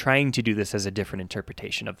like, we are trying to do this as a different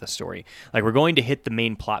interpretation of the story. Like, we're going to hit the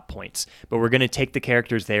main plot points, but we're going to take the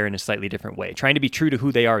characters there in a slightly different way, trying to be true to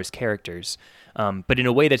who they are as characters, but in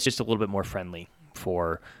a way that's just a little bit more friendly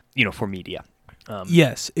for media.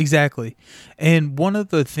 Yes, exactly. And one of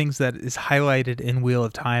the things that is highlighted in Wheel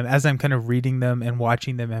of Time, as I'm kind of reading them and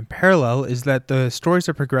watching them in parallel, is that the stories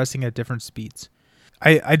are progressing at different speeds.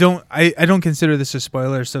 I don't consider this a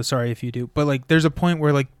spoiler, so sorry if you do. But like, there's a point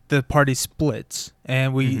where like the party splits,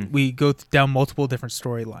 and we go down multiple different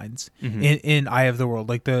storylines in Eye of the World,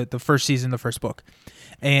 like the first season, the first book,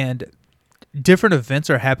 and different events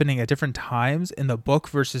are happening at different times in the book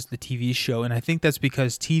versus the TV show. And I think that's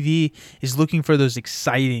because TV is looking for those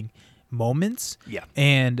exciting moments. Yeah.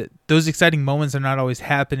 And those exciting moments are not always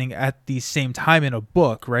happening at the same time in a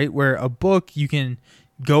book, right? Where a book, you can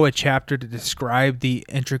go a chapter to describe the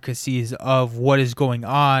intricacies of what is going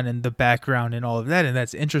on and the background and all of that. And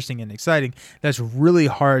that's interesting and exciting. That's really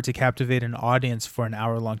hard to captivate an audience for an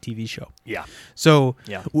hour-long TV show. Yeah. So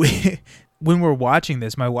Yeah. when we're watching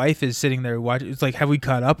this, my wife is sitting there watching. It's like, have we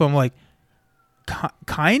caught up? I'm like,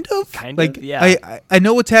 kind of. Like, yeah. I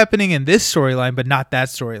know what's happening in this storyline, but not that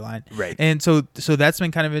storyline. Right. And so that's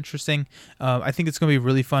been kind of interesting. I think it's going to be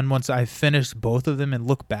really fun once I finish both of them and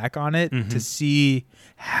look back on it to see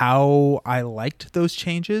how I liked those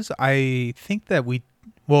changes. I think that we,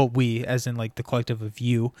 as in like the collective of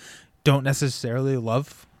you, don't necessarily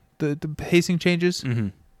love the pacing changes.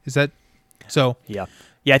 Is that so? Yeah.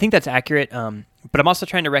 Yeah, I think that's accurate. But I'm also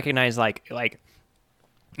trying to recognize like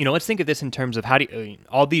let's think of this in terms of how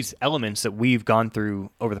all these elements that we've gone through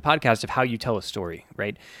over the podcast of how you tell a story,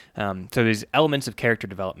 right? So there's elements of character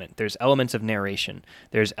development, there's elements of narration,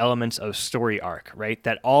 there's elements of story arc, right?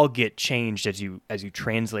 That all get changed as you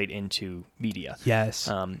translate into media. Yes.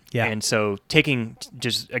 Yeah. And so taking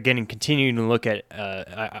just again and continuing to look at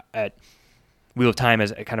Wheel of Time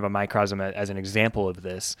as a kind of a microcosm as an example of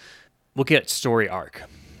this, look at story arc.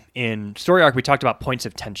 In story arc, we talked about points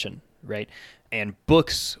of tension, right? And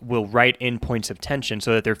books will write in points of tension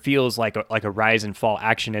so that there feels like a rise and fall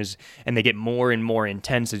action and they get more and more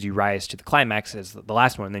intense as you rise to the climax as the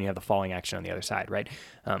last one, and then you have the falling action on the other side, right?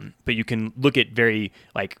 But you can look at very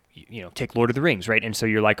take Lord of the Rings, right? And so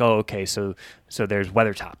you're like, oh, okay, so there's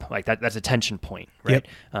Weathertop, like that's a tension point, right?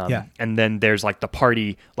 Yep. Yeah. And then there's like the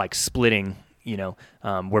party like splitting,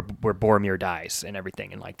 where Boromir dies and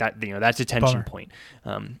everything, and like that, that's a tension Bummer. point.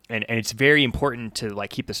 And it's very important to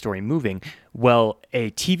like keep the story moving. Well,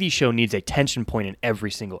 a TV show needs a tension point in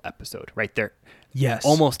every single episode, right? There Yes.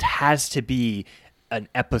 almost has to be an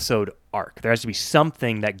episode arc. There has to be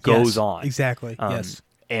something that goes on. Exactly. Yes.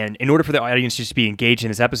 And in order for the audience just to be engaged in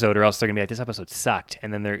this episode, or else they're gonna be like, this episode sucked,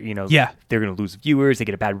 and then they're they're gonna lose viewers. They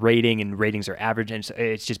get a bad rating, and ratings are average, and so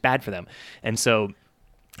it's just bad for them. And so,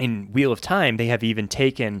 in Wheel of Time, they have even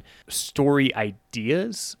taken story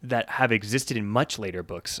ideas that have existed in much later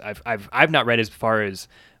books. I've not read as far as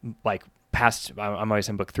like past. I'm always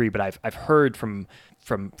in book 3, but I've heard from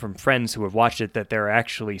friends who have watched it that there are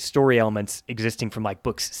actually story elements existing from like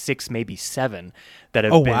books 6, maybe 7 that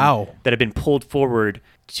have been pulled forward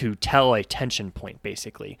to tell a tension point,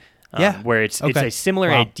 basically. Where it's a similar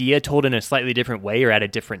idea told in a slightly different way or at a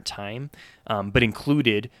different time, but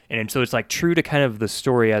included, and so it's like true to kind of the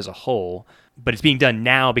story as a whole, but it's being done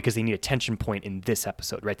now because they need a tension point in this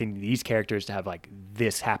episode, right? They need these characters to have like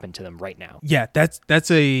this happen to them right now. Yeah,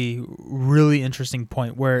 that's a really interesting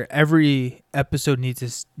point where every episode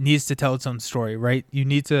needs to tell its own story, right? You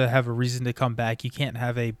need to have a reason to come back. You can't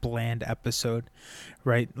have a bland episode,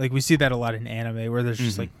 right? Like we see that a lot in anime where there's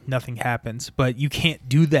just like nothing happens, but you can't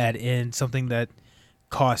do that in something that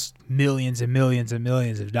cost millions and millions and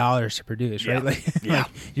millions of dollars to produce, right? Like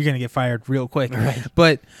you're gonna get fired real quick. Right.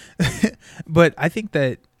 But I think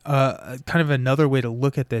that kind of another way to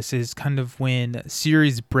look at this is kind of when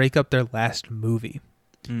series break up their last movie.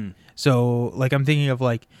 So like I'm thinking of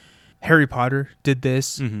like Harry Potter did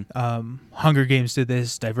this, Hunger Games did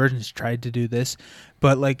this, Divergence tried to do this,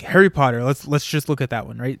 but like Harry Potter, let's just look at that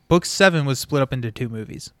one, right? Book 7 was split up into 2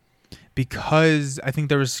 movies because I think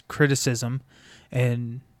there was criticism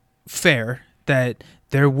and fair that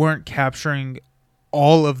they weren't capturing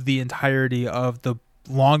all of the entirety of the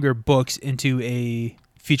longer books into a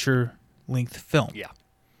feature length film. Yeah.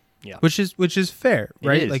 Which is fair,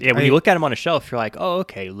 right? Like when you look at them on a shelf, you're like, oh,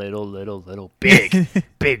 okay, little, big,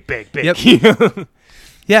 big. Yep.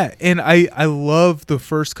 Yeah, and I love the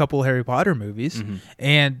first couple Harry Potter movies,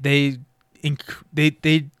 and they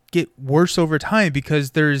get worse over time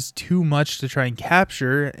because there's too much to try and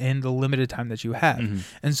capture in the limited time that you have.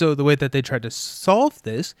 And so the way that they tried to solve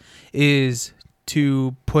this is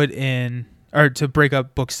to put in, or to break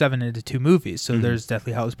up book 7 into 2 movies. So there's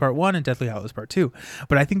Deathly Hallows Part 1 and Deathly Hallows Part 2.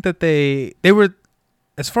 But I think that they were,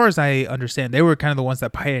 as far as I understand, they were kind of the ones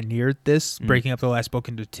that pioneered this, breaking up the last book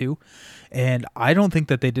into 2. And I don't think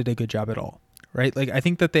that they did a good job at all, right? Like I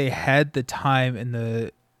think that they had the time and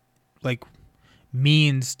the like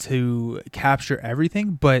means to capture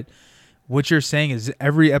everything, but what you're saying is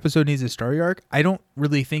every episode needs a story arc. I don't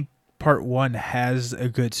really think part 1 has a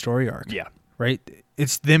good story arc. Yeah. Right?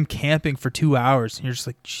 It's them camping for 2 hours and you're just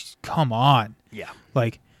like, come on. Yeah.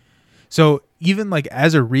 Like, so even like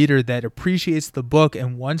as a reader that appreciates the book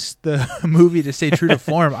and wants the movie to stay true to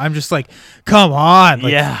form, I'm just like, come on.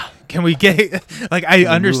 Like, can we get, like, I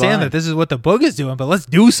understand that this is what the book is doing, but let's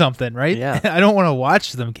do something, right? Yeah. I don't want to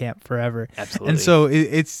watch them camp forever. Absolutely. And so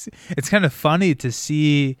it's kind of funny to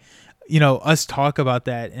see, us talk about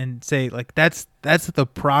that and say like, that's the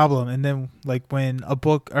problem. And then like when a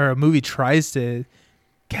book or a movie tries to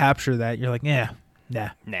capture that, you're like, nah.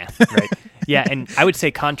 Right. Yeah. And I would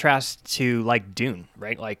say contrast to like Dune,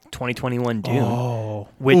 right? Like 2021 Dune,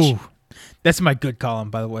 which that's my good column,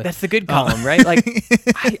 by the way. That's the good column, right? Like,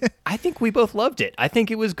 I think we both loved it. I think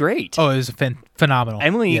it was great. Oh, it was phenomenal.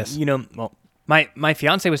 Emily, yes. My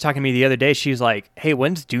fiance was talking to me the other day. She's like, "Hey,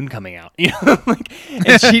 when's Dune coming out?"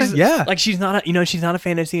 And she's like, she's not a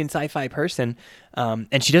fantasy and sci-fi person,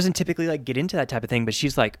 and she doesn't typically like get into that type of thing. But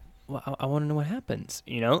she's like, well, I want to know what happens.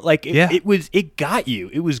 It got you.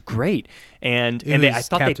 It was great, and I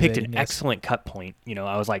thought they picked an excellent cut point.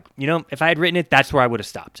 I was like, if I had written it, that's where I would have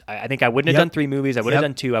stopped. I think I wouldn't have done 3 movies. I would have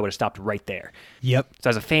done 2. I would have stopped right there. Yep. So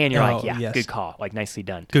as a fan, you're like, good call. Like, nicely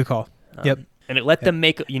done. Good call. Yep. And it let them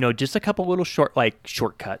make, just a couple little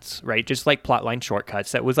shortcuts, right? Just like plotline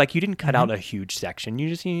shortcuts. That was like, you didn't cut out a huge section. You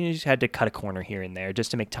just had to cut a corner here and there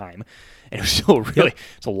just to make time. And it was still really,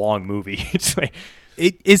 it's a long movie. It's like,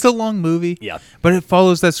 it is a long movie. Yeah. But it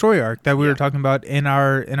follows that story arc that we were talking about in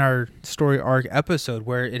our story arc episode,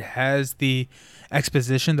 where it has the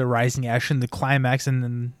exposition, the rising action, the climax, and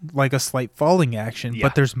then like a slight falling action.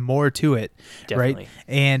 But there's more to it. Definitely. Right?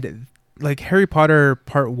 And like Harry Potter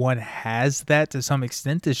Part 1 has that to some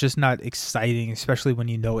extent. It's just not exciting, especially when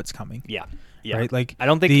you know it's coming. Yeah. Right? Like I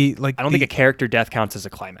don't think a character death counts as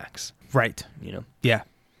a climax. Right. Yeah.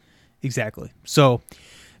 Exactly. So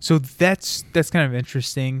that's kind of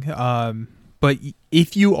interesting. But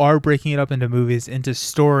if you are breaking it up into movies, into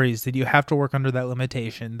stories, then you have to work under that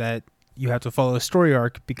limitation that you have to follow a story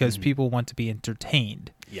arc because people want to be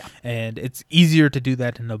entertained. Yeah. And it's easier to do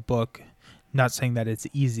that in a book. Not saying that it's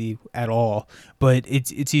easy at all, but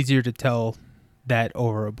it's easier to tell that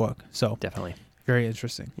over a book. So definitely very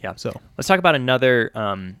interesting. Yeah. So let's talk about another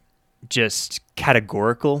just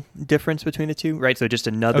categorical difference between the two, right? So just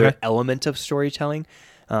another element of storytelling.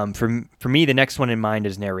 For me, the next one in mind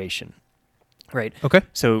is narration, right? Okay.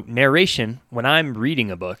 So narration, when I'm reading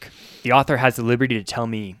a book, the author has the liberty to tell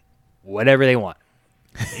me whatever they want.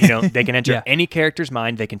 They can enter any character's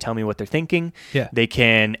mind. They can tell me what they're thinking. Yeah. They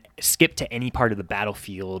can skip to any part of the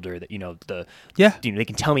battlefield, or they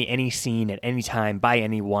can tell me any scene at any time by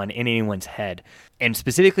anyone in anyone's head. And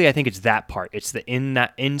specifically, I think it's that part. It's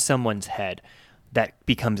in someone's head that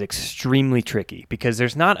becomes extremely tricky, because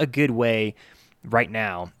there's not a good way right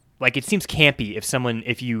now. Like, it seems campy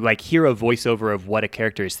if you like hear a voiceover of what a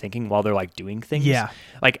character is thinking while they're like doing things. Yeah.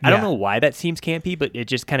 Like, I don't know why that seems campy, but it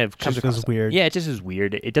just kind of comes across feels weird. Yeah, it just is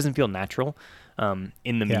weird. It doesn't feel natural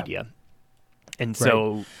in the media. And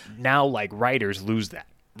so now, like, writers lose that,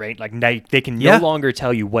 right? Like, they can no longer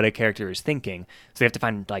tell you what a character is thinking, so they have to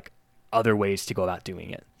find like other ways to go about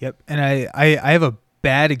doing it. Yep. And I have a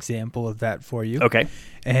bad example of that for you. Okay.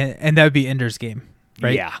 And that would be Ender's Game,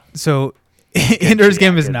 right? Yeah. So Ender's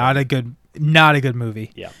Game is not a good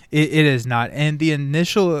movie. Yeah. It is not. And the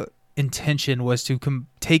initial intention was to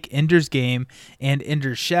take Ender's Game and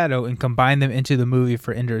Ender's Shadow and combine them into the movie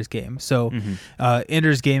for Ender's Game. So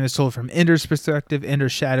Ender's Game is told from Ender's perspective.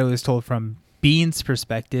 Ender's Shadow is told from Bean's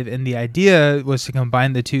perspective. And the idea was to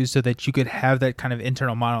combine the two so that you could have that kind of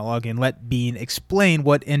internal monologue and let Bean explain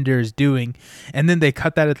what Ender is doing. And then they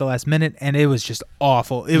cut that at the last minute, and it was just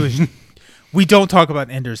awful. It was... We don't talk about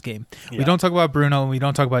Ender's Game. Yeah. We don't talk about Bruno, and we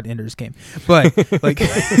don't talk about Ender's Game. But like,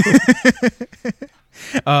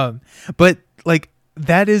 but like,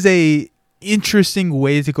 that is a interesting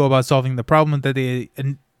way to go about solving the problem that they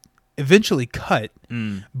eventually cut.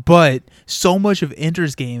 But so much of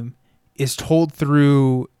Ender's Game is told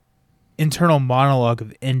through internal monologue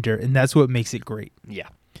of Ender, and that's what makes it great. Yeah,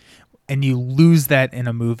 and you lose that in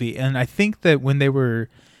a movie. And I think that when they were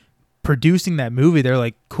producing that movie, they're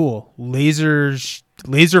like, cool, laser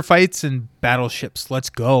fights and battleships, let's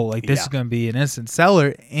go, like this is going to be an instant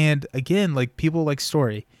seller. And again, like, people like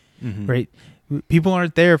story, right? People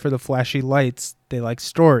aren't there for the flashy lights, they like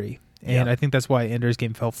story. And I think that's why Ender's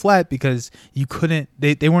Game fell flat, because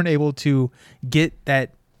they weren't able to get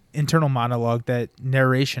that internal monologue, that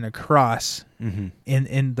narration across in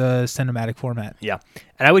the cinematic format. Yeah.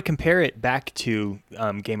 And I would compare it back to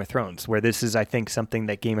Game of Thrones, where this is, I think, something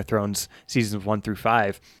that Game of Thrones seasons 1 through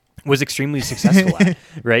 5 was extremely successful at,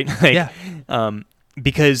 right? Like,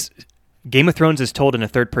 because Game of Thrones is told in a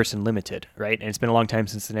third person limited, right? And it's been a long time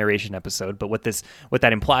since the narration episode, but what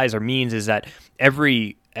that implies or means is that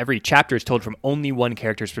every chapter is told from only one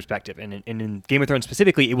character's perspective. And in Game of Thrones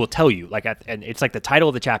specifically, it will tell you, like, and it's like the title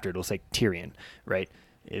of the chapter, it'll say Tyrion, right?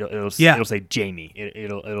 It'll say Jaime.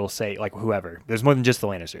 It'll say, like, whoever. There's more than just the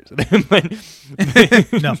Lannisters.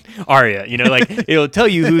 No. Arya, like, it'll tell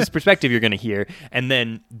you whose perspective you're going to hear, and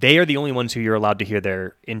then they are the only ones who you're allowed to hear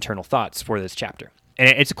their internal thoughts for this chapter. And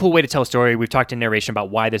it's a cool way to tell a story. We've talked in narration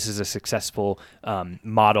about why this is a successful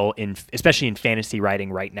model, especially in fantasy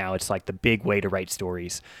writing right now. It's like the big way to write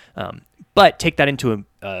stories. But take that into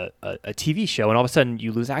a TV show, and all of a sudden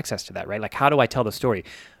you lose access to that, right? Like, how do I tell the story?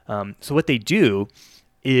 So what they do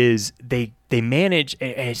is they manage,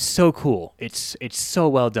 and it's so cool. It's so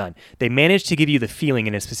well done. They manage to give you the feeling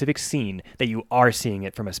in a specific scene that you are seeing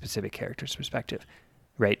it from a specific character's perspective.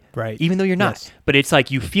 Right. Even though you're not. Yes. But it's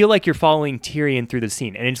like you feel like you're following Tyrion through the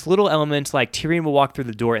scene. And it's little elements like Tyrion will walk through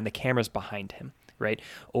the door and the camera's behind him, right?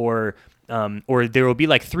 Or there will be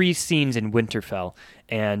like 3 scenes in Winterfell,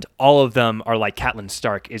 and all of them are like Catelyn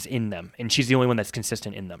Stark is in them, and she's the only one that's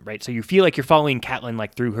consistent in them, right? So you feel like you're following Catelyn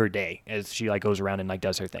like through her day as she like goes around and like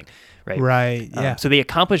does her thing, right? Right, yeah. So they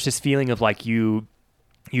accomplish this feeling of like you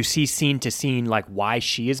see scene to scene like why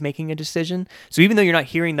she is making a decision. So even though you're not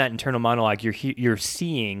hearing that internal monologue, you're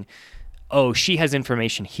seeing, oh, she has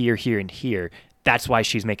information here, here, and here. That's why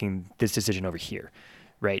she's making this decision over here,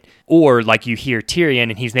 right? Or like you hear Tyrion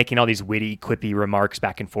and he's making all these witty, quippy remarks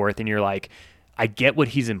back and forth, and you're like, I get what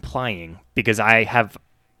he's implying because I have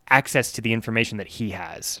access to the information that he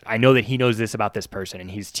has. I know that he knows this about this person, and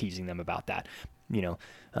he's teasing them about that,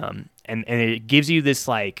 and it gives you this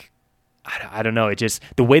like, I don't know. It just,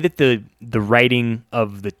 the way that the writing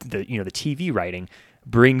of the TV writing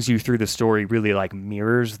brings you through the story really like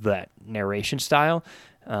mirrors that narration style.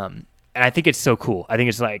 And I think it's so cool. I think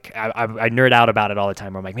it's like, I nerd out about it all the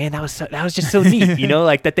time. I'm like, man, that was just so neat,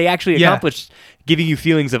 like that they actually accomplished giving you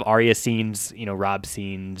feelings of Arya scenes, Robb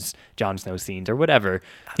scenes, Jon Snow scenes, or whatever.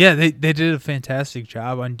 Yeah, they did a fantastic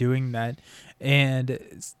job on doing that. And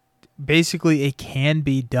basically it can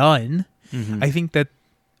be done. I think that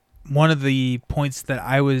one of the points that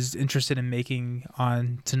I was interested in making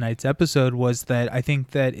on tonight's episode was that I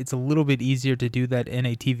think that it's a little bit easier to do that in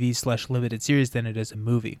a TV/limited series than it is a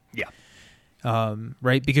movie. Yeah.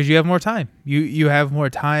 Right? Because you have more time. You have more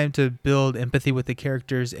time to build empathy with the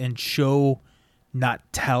characters and show, not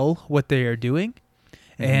tell, what they are doing.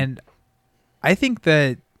 Mm-hmm. And I think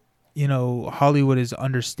that, Hollywood is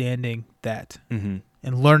understanding that and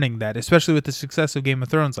learning that, especially with the success of Game of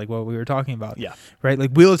Thrones, like what we were talking about. Yeah. Right?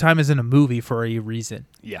 Like Wheel of Time isn't a movie for a reason.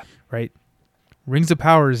 Yeah. Right? Rings of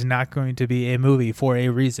Power is not going to be a movie for a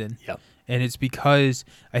reason. Yep. And it's because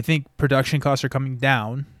I think production costs are coming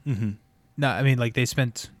down. Mm-hmm. No, I mean, like they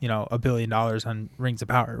spent, $1 billion on Rings of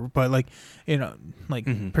Power, but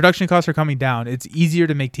production costs are coming down. It's easier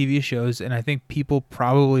to make TV shows, and I think people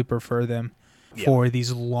probably prefer them for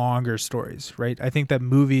these longer stories, right? I think that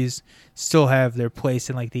movies still have their place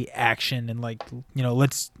in like the action and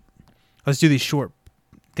let's do these short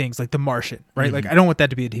things like The Martian, right? Mm-hmm. Like I don't want that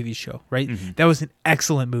to be a TV show, right? Mm-hmm. That was an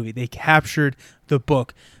excellent movie. They captured the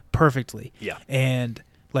book perfectly. Yeah. And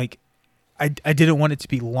like I didn't want it to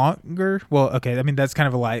be longer. Well, okay, I mean that's kind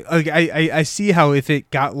of a lie. Like I see how if it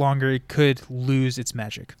got longer, it could lose its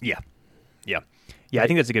magic. Yeah, I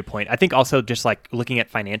think that's a good point. I think also just like looking at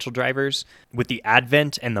financial drivers with the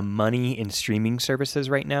advent and the money in streaming services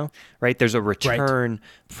right now, right? There's a return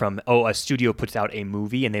from a studio puts out a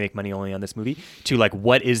movie and they make money only on this movie to like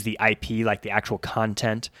what is the IP, like the actual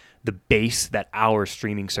content, the base that our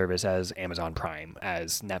streaming service as Amazon Prime,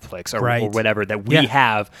 as Netflix, or whatever that we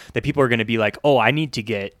have, that people are going to be like, oh, I need to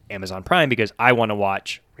get Amazon Prime because I want to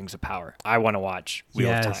watch Rings of Power. I want to watch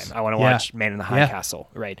Wheel of Time. I want to watch Man in the High Castle,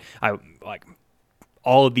 right? I like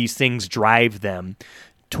all of these things drive them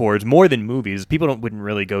towards more than movies. People wouldn't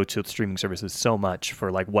really go to streaming services so much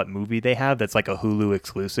for like what movie they have that's like a Hulu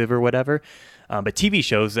exclusive or whatever. But TV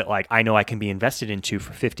shows that like I know I can be invested into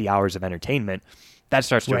for 50 hours of entertainment, that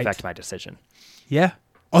starts to affect my decision. Yeah.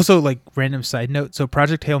 Also, like random side note, so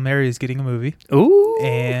Project Hail Mary is getting a movie. Ooh.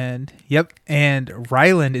 And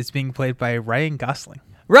Ryland is being played by Ryan Gosling.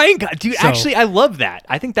 Dude, actually, I love that.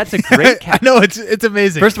 I think that's a great I know, it's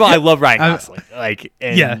amazing. First of all, I love Ryan Gosling.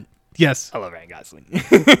 Yes. I love Ryan Gosling.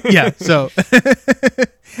 Yeah, so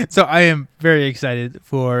I am very excited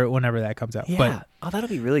for whenever that comes out. Yeah. But that'll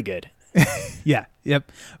be really good. Yeah, yep.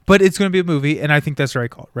 But it's going to be a movie, and I think that's the right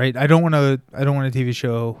call, right? I don't want a TV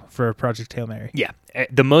show for Project Hail Mary. Yeah.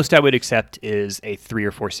 The most I would accept is a 3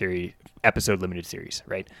 or 4 episode limited series,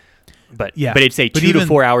 right? But it's a 2 to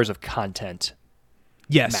 4 hours of content.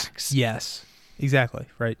 Yes. Max. Yes. Exactly.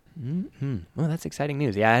 Right. Mm-hmm. Well, that's exciting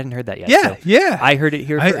news. Yeah, I hadn't heard that yet. Yeah. So yeah. I heard it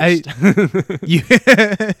here first.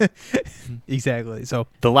 Exactly. So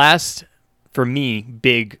the last, for me,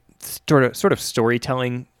 big sort of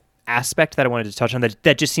storytelling aspect that I wanted to touch on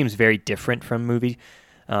that just seems very different from movie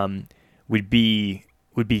would be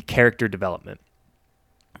character development.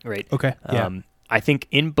 Right. Okay. Yeah. I think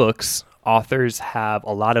in books, authors have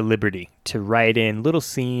a lot of liberty to write in little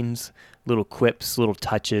scenes, little quips, little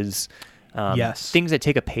touches, things that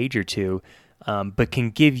take a page or two, but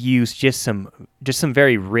can give you just some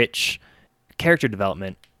very rich character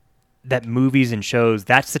development that movies and shows,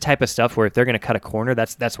 that's the type of stuff where if they're going to cut a corner,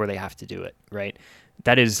 that's where they have to do it, right?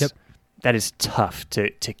 That is tough to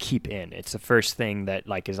keep in. It's the first thing that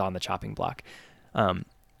like is on the chopping block,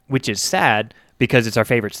 which is sad because it's our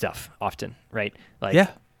favorite stuff often, right? Like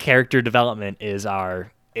character development is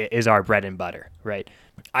our bread and butter, right?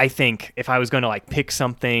 I think if I was going to like pick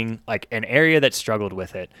something like an area that struggled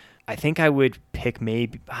with it, I think I would pick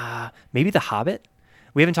maybe The Hobbit.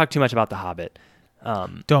 We haven't talked too much about The Hobbit.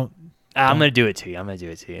 Don't. I'm going to do it to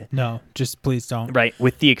you. No, just please don't. Right.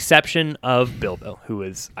 With the exception of Bilbo, who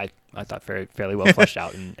was, I thought fairly well fleshed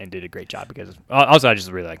out and did a great job because also I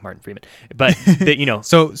just really like Martin Freeman. But,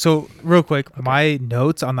 So real quick, my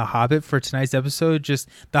notes on The Hobbit for tonight's episode, just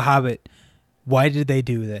The Hobbit. Why did they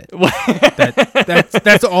do that?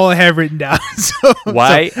 That's all I have written down. So,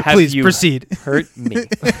 have please you proceed? Hurt me.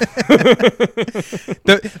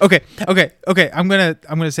 Okay. I'm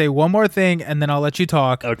gonna say one more thing and then I'll let you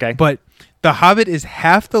talk. Okay. But The Hobbit is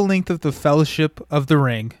half the length of the Fellowship of the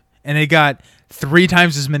Ring, and it got 3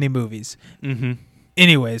 times as many movies. Mm-hmm.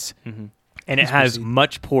 Anyways. Mm-hmm. And it has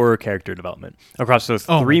much poorer character development across those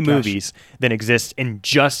 3 movies than exists in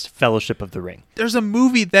just Fellowship of the Ring. There's a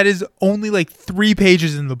movie that is only like 3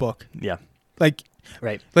 pages in the book. Yeah. Like,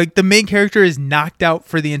 right. Like the main character is knocked out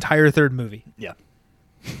for the entire 3rd movie. Yeah.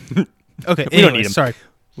 Okay. We don't need him. Sorry.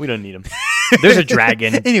 We don't need him. There's a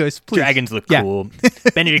dragon. Anyways, please. Dragons look cool.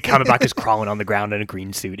 Benedict Cumberbatch is crawling on the ground in a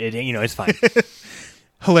green suit. It's fine.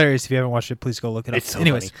 Hilarious. If you haven't watched it, please go look it up. It's so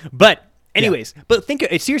funny. But think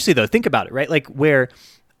seriously though, think about it, right? Like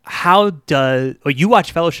you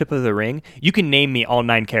watch Fellowship of the Ring? You can name me all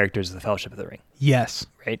 9 characters of the Fellowship of the Ring, Yes.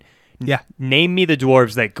 right? Yeah. Name me the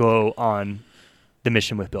dwarves that go on the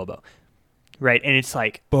mission with Bilbo, right? And it's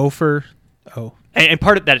like, Beaufort. Oh. and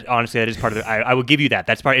part of that, honestly, that is part of it. I will give you that.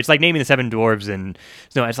 That's part. It's like naming the 7 dwarves, and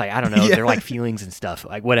no, it's like, I don't know. Yeah. They're like feelings and stuff,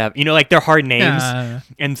 like whatever. Like they're hard names,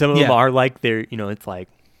 and some of them are like they're. It's like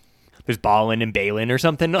there's Balin and Balin or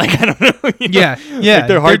something. Like I don't know. Yeah. Like,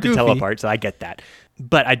 they're hard to tell goofy. apart. So I get that,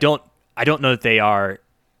 but I don't know that they are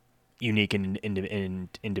unique and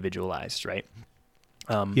individualized, right?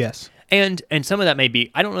 Yes. And some of that may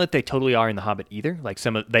be, I don't know that they totally are in The Hobbit either. Like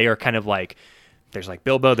they are kind of like, there's like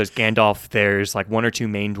Bilbo, there's Gandalf, there's like 1 or 2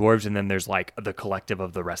 main dwarves, and then there's like the collective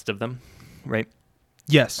of the rest of them, right?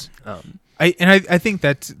 Yes. I think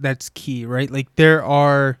that's key, right? Like there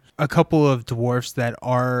are a couple of dwarfs that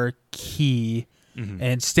are key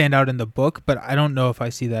and stand out in the book, but I don't know if I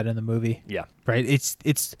see that in the movie. Yeah. Right? It's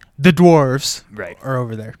the dwarves Right. are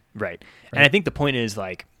over there. Right. And I think the point is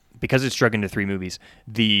like, because it's struck into 3 movies,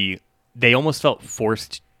 they almost felt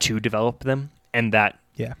forced to develop them, and that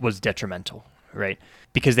was detrimental, right?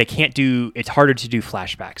 Because they can't it's harder to do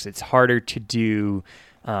flashbacks. It's harder to do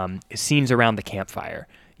scenes around the campfire.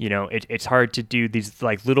 It's hard to do these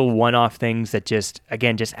like little one-off things that just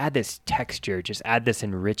add this texture, just add this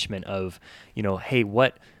enrichment of, hey,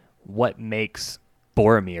 what makes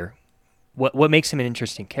Boromir, what makes him an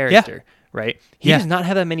interesting character? Yeah. Right? He does not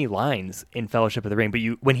have that many lines in Fellowship of the Ring, but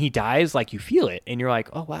when he dies, like you feel it and you're like,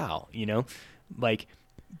 oh wow, like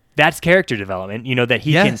that's character development, that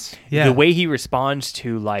he can, the way he responds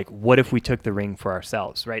to like, what if we took the ring for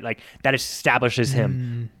ourselves, right? Like that establishes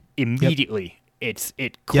him immediately. Yep.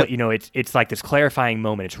 It's like this clarifying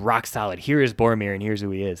moment. It's rock solid. Here is Boromir and here's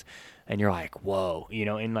who he is. And you're like, whoa,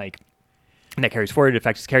 and that carries forward. It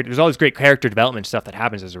affects his character. There's all this great character development stuff that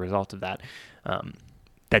happens as a result of that.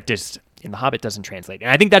 That just in The Hobbit doesn't translate. And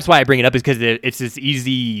I think that's why I bring it up, is because it's this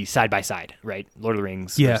easy side by side, right? Lord of the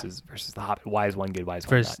Rings versus The Hobbit. Why is one good? Why is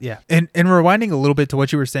one not? Yeah. And rewinding a little bit to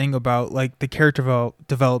what you were saying about like the character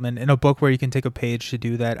development in a book where you can take a page to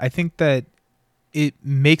do that, I think that it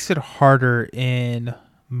makes it harder in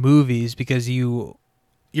movies because your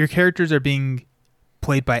characters are being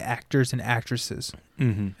played by actors and actresses.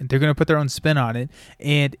 And they're going to put their own spin on it.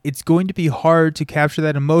 And it's going to be hard to capture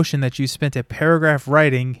that emotion that you spent a paragraph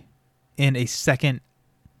writing in a split-second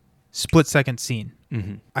scene.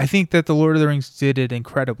 I think that The Lord of the Rings did it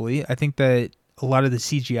incredibly. I think that a lot of the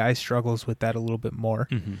CGI struggles with that a little bit more,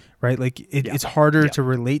 right? Like it's harder to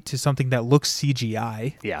relate to something that looks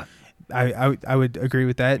CGI. Yeah. I would agree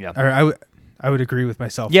with that. Yeah. Or I would agree with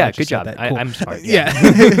myself. Yeah, good job. Cool. I'm smart. Yeah.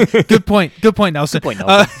 Good point, Nelson. Good point,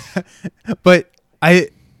 Nelson. But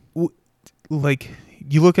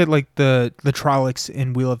you look at like the Trollocs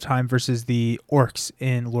in Wheel of Time versus the orcs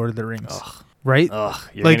in Lord of the Rings, right?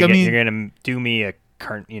 You're gonna do me a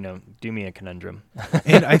conundrum.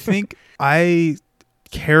 And I think I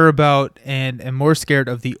care about and am more scared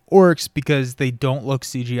of the orcs because they don't look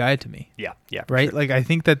CGI to me. Yeah, right. Sure. Like I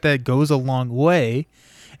think that goes a long way.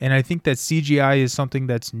 And I think that CGI is something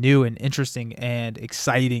that's new and interesting and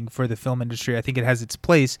exciting for the film industry. I think it has its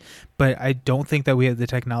place, but I don't think that we have the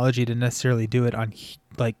technology to necessarily do it on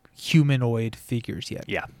like humanoid figures yet.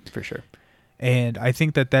 Yeah, for sure. And I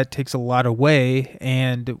think that takes a lot away.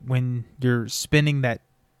 And when you're spending that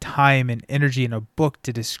time and energy in a book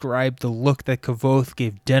to describe the look that Kavoth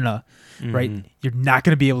gave Denna, right? You're not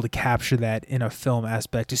going to be able to capture that in a film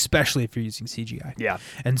aspect, especially if you're using CGI. Yeah.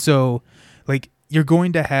 And so, like, you're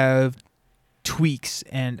going to have tweaks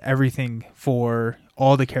and everything for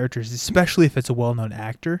all the characters, especially if it's a well-known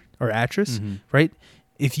actor or actress, right?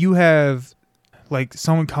 If you have like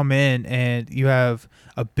someone come in and you have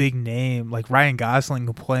a big name like Ryan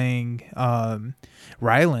Gosling playing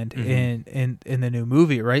Ryland in the new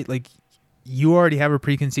movie, right? Like you already have a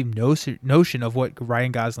preconceived notion of what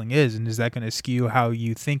Ryan Gosling is, and is that going to skew how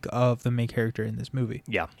you think of the main character in this movie?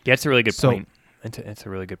 Yeah, that's a really good point. It's a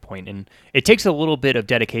really good point, and it takes a little bit of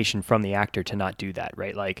dedication from the actor to not do that,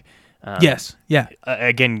 right? Like, yes, yeah.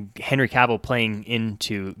 Again, Henry Cavill playing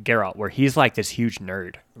into Geralt, where he's like this huge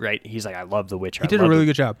nerd, right? He's like, I love The Witcher. He did a really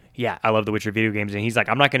good job. Yeah, I love The Witcher video games, and he's like,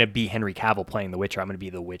 I'm not going to be Henry Cavill playing The Witcher. I'm going to be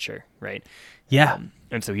The Witcher, right? Yeah,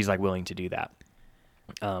 and so he's like willing to do that.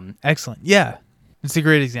 Excellent. Yeah, it's a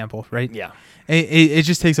great example, right? Yeah, it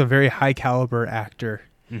just takes a very high caliber actor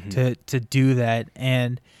to do that,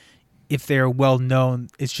 and if they're well known,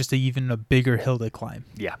 it's just even a bigger hill to climb.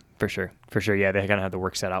 Yeah, for sure. Yeah, they're gonna have the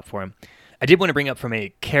work set out for him. I did want to bring up from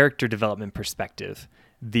a character development perspective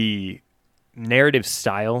the narrative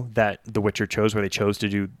style that The Witcher chose, where they chose to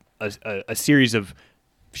do a series of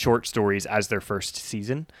short stories as their first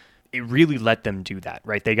season, it really let them do that,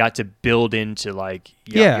 right? They got to build into like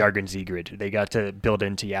Jargon Sigrid. They got to build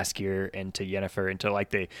into Jaskier and to Yennefer, into like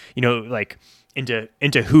the, like into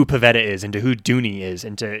who Pavetta is, into who Dooney is,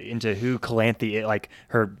 into who Calanthe, like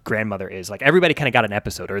her grandmother is. Like everybody kind of got an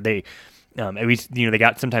episode, or they, at least, they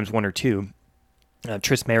got sometimes one or two.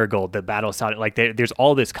 Triss Marigold, the Battle of Sodden, like there's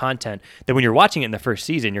all this content that when you're watching it in the first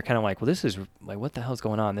season, you're kind of like, well, this is like, what the hell's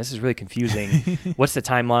going on? This is really confusing. What's the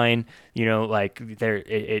timeline? Like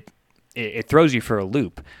it throws you for a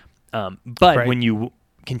loop. But when you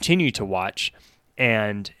continue to watch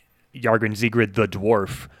and Jargon Sigrid the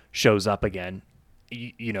dwarf shows up again,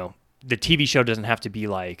 the TV show doesn't have to be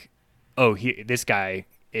like, oh, this guy,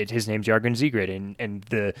 his name's Jargon Sigrid, and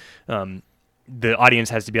the audience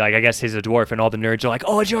has to be like, I guess he's a dwarf, and all the nerds are like,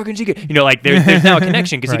 oh, it's Jargon Sigrid. Like there's now a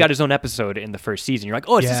connection because he got his own episode in the first season. You're like,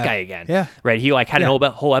 oh, it's this guy again. Yeah. Right. He like had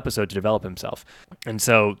a whole episode to develop himself. And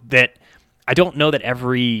so that I don't know that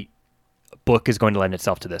every book is going to lend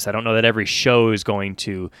itself to this. I don't know that every show is going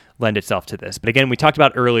to lend itself to this. But again, we talked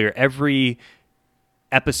about earlier, every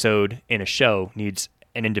episode in a show needs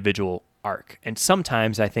an individual arc. And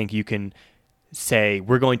sometimes I think you can say,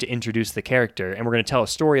 we're going to introduce the character and we're going to tell a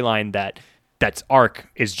storyline that's arc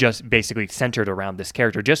is just basically centered around this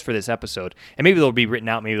character just for this episode. And maybe they'll be written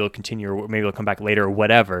out, maybe they'll continue, or maybe they'll come back later or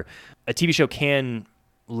whatever. A TV show can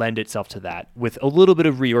lend itself to that with a little bit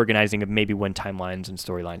of reorganizing of maybe when timelines and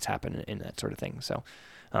storylines happen and that sort of thing. So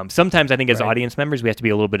sometimes I think as audience members, we have to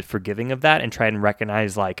be a little bit forgiving of that and try and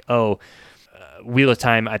recognize like, Wheel of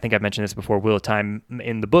Time, I think I've mentioned this before, Wheel of Time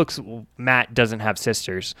in the books, Matt doesn't have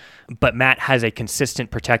sisters, but Matt has a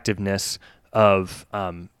consistent protectiveness of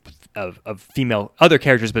female, other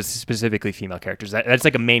characters, but specifically female characters. That's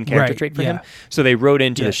like a main character trait for him. So they wrote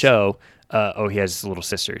into the show, he has little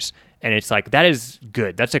sisters. And it's like, that is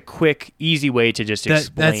good. That's a quick, easy way to just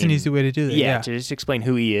explain. That's an easy way to do that. Yeah, to just explain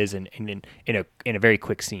who he is in a very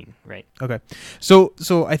quick scene, right? Okay. So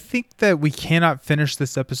I think that we cannot finish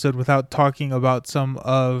this episode without talking about some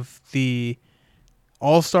of the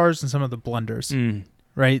all-stars and some of the blunders.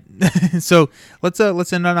 Right? So let's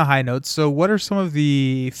end on a high note. So what are some of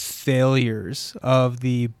the failures of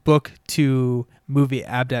the book to movie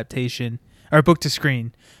adaptation, or book to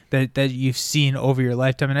screen, that you've seen over your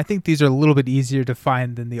lifetime? And I think these are a little bit easier to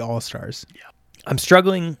find than the all-stars. Yeah. I'm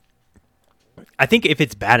struggling. I think if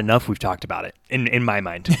it's bad enough, we've talked about it in my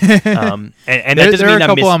mind. And that doesn't there mean are a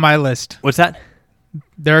couple on my list. What's that?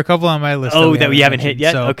 There are a couple on my list. That we haven't hit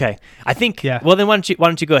yet. So. Okay, I think. Yeah. Well, then why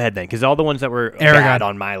don't you go ahead then? Because all the ones that were bad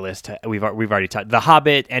on my list, we've already talked. The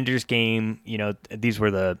Hobbit, Ender's Game. These were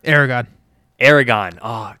the Aragon.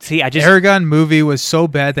 Oh, see, Aragon movie was so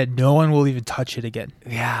bad that no one will even touch it again.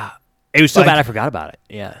 Yeah, it was so bad I forgot about it.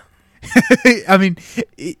 Yeah. I mean,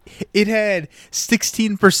 it had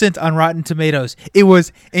 16% on Rotten Tomatoes. It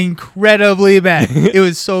was incredibly bad. It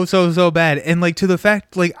was so bad. And like, to the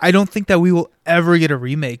fact, like, I don't think that we will ever get a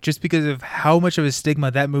remake just because of how much of a stigma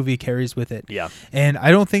that movie carries with it. Yeah. And I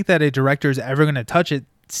don't think that a director is ever going to touch it,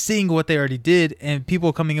 seeing what they already did, and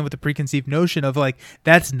people coming in with a preconceived notion of like,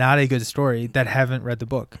 that's not a good story, that haven't read the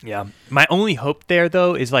book. Yeah. My only hope there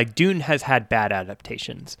though is like, Dune has had bad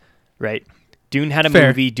adaptations, right? Dune had a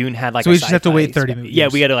movie. Dune had like. So we just have to wait 30 years. Yeah,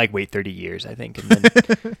 we got to like wait 30 years, I think, and then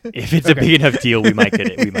if it's a big enough deal, we might get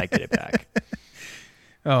it. We might get it back.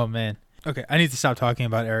 Oh man. Okay, I need to stop talking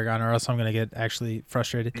about Aragon, or else I'm gonna get actually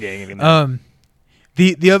frustrated. Yeah, you're gonna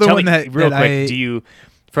get the other one real quick. Do you,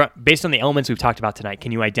 based on the elements we've talked about tonight,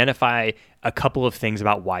 can you identify a couple of things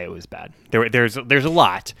about why it was bad? There's a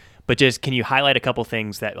lot, but just can you highlight a couple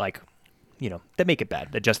things that like, that make it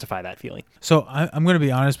bad, that justify that feeling? So I'm going to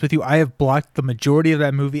be honest with you. I have blocked the majority of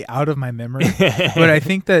that movie out of my memory, but I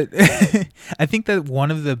think that one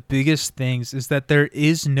of the biggest things is that there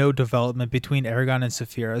is no development between Aragon and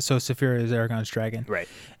Saphira. So Saphira is Aragon's dragon, right?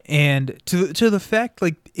 And to the fact,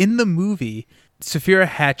 like in the movie, Saphira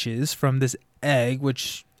hatches from this egg,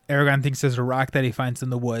 which Aragon thinks is a rock that he finds in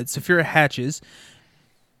the woods. Saphira hatches,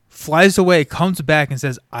 flies away, comes back, and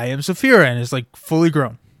says, "I am Saphira," and is like fully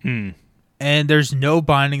grown. And there's no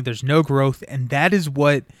bonding, there's no growth, and that is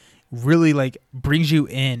what really like brings you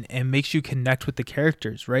in and makes you connect with the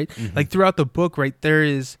characters, right? Mm-hmm. Like throughout the book, right,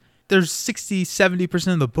 there's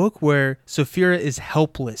 60-70% of the book where Saphira is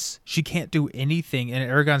helpless. She can't do anything, and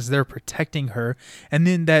Aragon's there protecting her. And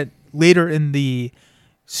then that later in the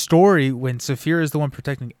story, when Saphira is the one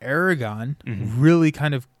protecting Aragon, really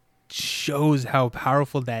kind of shows how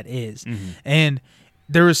powerful that is. And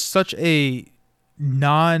there was such a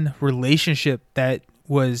non-relationship that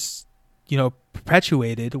was,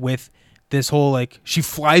 perpetuated with this whole like she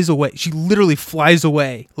flies away. She literally flies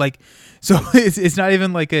away. Like so it's not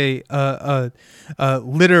even like a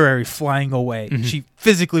literary flying away. Mm-hmm. She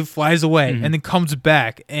physically flies away and then comes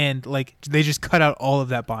back, and like they just cut out all of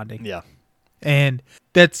that bonding. Yeah. And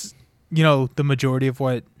that's, you know, the majority of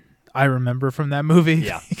what I remember from that movie.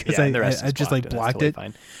 Yeah. Because and the rest I is just like and that's blocked totally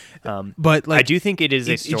it. Fine. But like I do think it is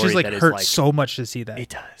a story it just like that is hurts like so much to see that. it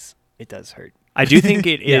does. It does hurt. I do think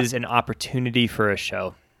it Yeah. is an opportunity for a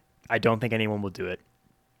show. I don't think anyone will do it.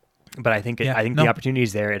 But I think Yeah, I think no. the opportunity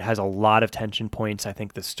is there. It has a lot of tension points. I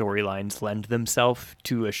think the storylines lend themselves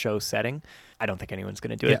to a show setting. I don't think anyone's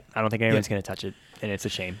going to do Yeah. it. I don't think anyone's going to touch it, and it's a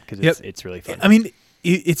shame because Yep. it's really fun. I mean,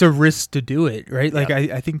 it's a risk to do it, right? Like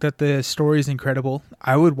Yep. I think that the story is incredible.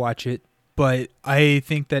 I would watch it, but I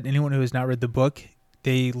think that anyone who has not read the book,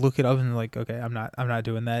 they look it up and they're like, okay, I'm not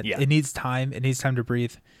doing that. Yeah. It needs time. It needs time to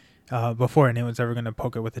breathe before anyone's ever going to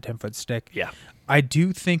poke it with a 10-foot stick. Yeah. I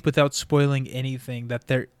do think, without spoiling anything, that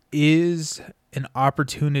there is an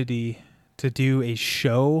opportunity to do a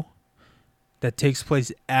show that takes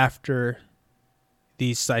place after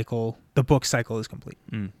the book cycle is complete.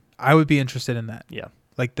 Mm. I would be interested in that. Yeah.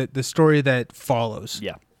 Like the story that follows.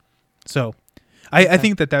 Yeah. So I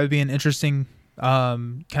think that would be an interesting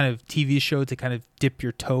kind of TV show to kind of dip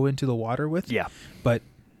your toe into the water with. Yeah. But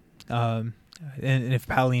and if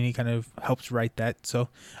Paolini kind of helps write that, so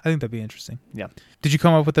I think that'd be interesting. Yeah. Did you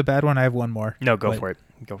come up with a bad one? I have one more. No, go for it.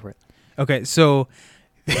 Go for it. Okay, so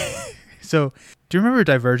so do you remember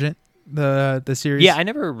Divergent, the series? Yeah, I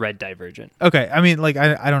never read Divergent. Okay, I mean, like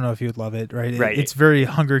I don't know if you would love it, right? Right. It's very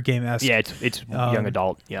Hunger Game-esque. Yeah, it's young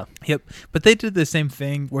adult. Yeah. Yep. But they did the same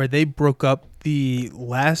thing where they broke up the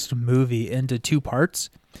last movie into 2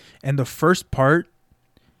 parts, and the first part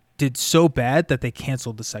did so bad that they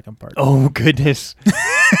canceled the second part. Oh goodness.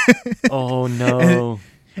 Oh no.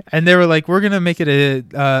 And they were like, "We're gonna make it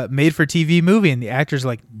a made-for-TV movie," and the actors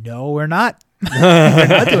were like, "No, we're not. We're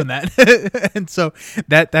not doing that." And so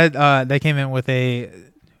that came in with a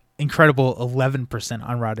incredible 11%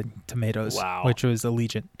 on Rotten Tomatoes, Wow. which was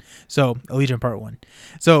Allegiant. So Allegiant Part 1.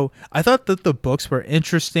 So I thought that the books were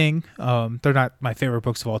interesting. They're not my favorite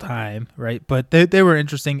books of all time, right? But they were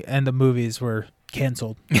interesting, and the movies were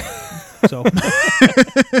canceled. So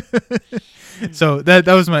so that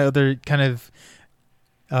was my other kind of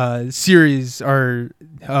series or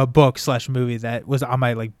book / movie that was on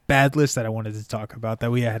my like bad list that I wanted to talk about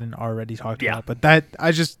that we hadn't already talked Yeah. about. But that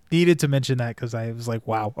I just needed to mention that because I was like,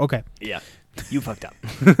 wow, okay. Yeah. You fucked up.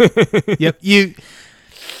 Yep, you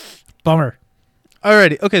bummer.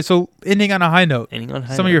 Alrighty, okay, so ending on a high note. Ending on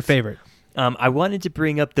high Some of your notes. favorite. I wanted to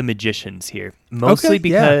bring up The Magicians here, mostly Okay,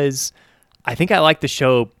 yeah. because I think I like the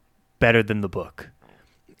show better than the book.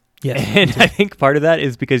 Yeah. And I think part of that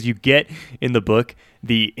is because you get in the book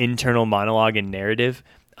the internal monologue and narrative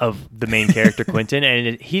of the main character, Quentin,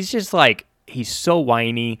 and he's just like, he's so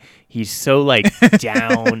whiny, he's so like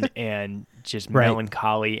down and just Right.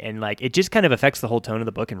 melancholy, and like it just kind of affects the whole tone of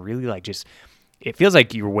the book and really like just, it feels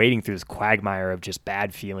like you're wading through this quagmire of just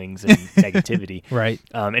bad feelings and negativity. Right.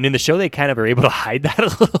 And in the show, they kind of are able to hide that a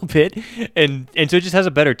little bit, and so it just has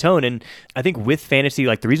a better tone. And I think with fantasy,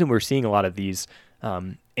 like the reason we're seeing a lot of these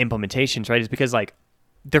implementations, right, is because like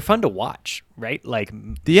they're fun to watch, right? Like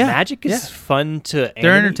Yeah, magic is yeah. fun to.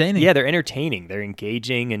 They're entertaining. Yeah, they're entertaining. They're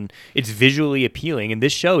engaging, and it's visually appealing. And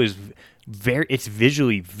this show is it's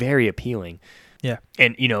visually very appealing. Yeah.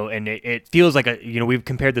 And and it feels like we've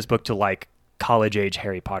compared this book to like college age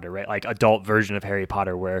Harry Potter, right? Like adult version of Harry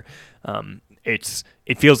Potter, where it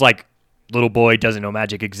feels like little boy doesn't know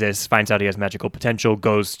magic exists, finds out he has magical potential,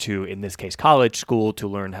 goes to, in this case, college school to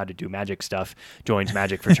learn how to do magic stuff, joins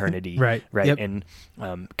magic fraternity, Right. Yep. And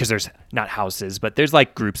because there's not houses, but there's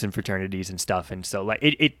like groups and fraternities and stuff, and so like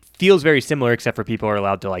it feels very similar, except for people are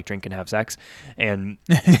allowed to like drink and have sex, and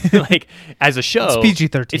like as a show, It's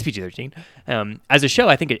PG-13. It's PG-13. As a show,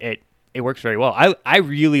 I think it works very well. I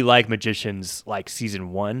really like Magicians, like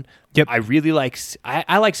season 1. Yep. I really like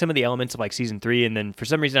I like some of the elements of like season 3, and then for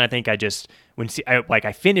some reason I think I just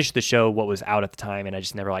I finished the show what was out at the time, and I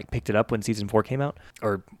just never like picked it up when season 4 came out,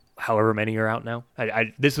 or however many are out now.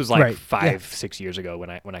 This was like Right. 5-6 years ago when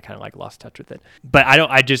I kind of like lost touch with it. But I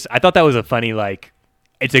thought that was a funny like.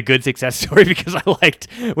 It's a good success story because I liked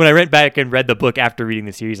when I went back and read the book after reading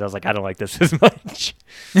the series. I was like, I don't like this as much.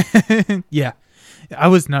 Yeah. I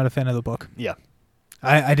was not a fan of the book. Yeah.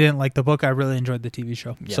 I didn't like the book. I really enjoyed the TV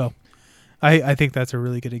show. Yeah. So I think that's a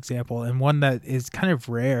really good example, and one that is kind of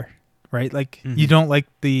rare, right? Like you don't like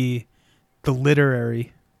the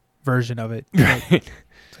literary version of it. Right.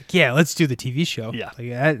 It's like, yeah, let's do the TV show. Yeah.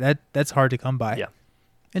 Like that's hard to come by. Yeah.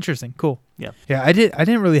 Interesting. Cool. Yeah. Yeah, I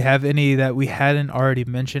didn't really have any that we hadn't already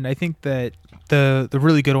mentioned. I think that the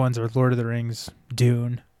really good ones are Lord of the Rings,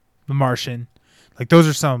 Dune, The Martian. Like those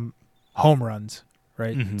are some home runs,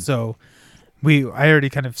 right? Mhm. So I already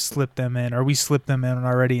kind of slipped them in, or we slipped them in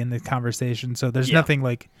already in the conversation. So there's nothing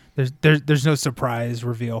like there's no surprise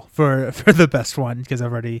reveal for the best one because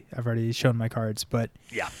I've already shown my cards. But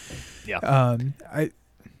Yeah. I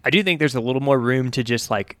I do think there's a little more room to just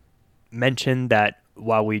like mention that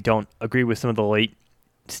while we don't agree with some of the late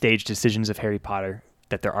stage decisions of Harry Potter,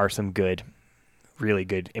 that there are some good, really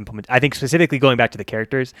good I think specifically going back to the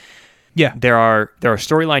characters, yeah there are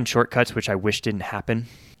storyline shortcuts which I wish didn't happen.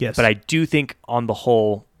 yes But I do think on the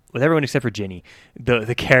whole, with everyone except for Ginny,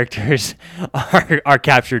 the characters are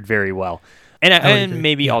captured very well. And and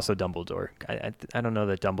maybe also Dumbledore. I don't know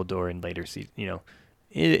that Dumbledore in later seasons,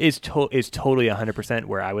 is totally 100%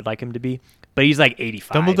 where I would like him to be, but he's like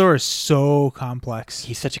 85. Dumbledore is so complex.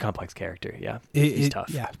 He's such a complex character. Yeah, He's tough.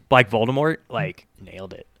 Yeah, Like Voldemort, like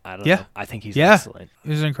nailed it. I don't know. I think he's excellent. It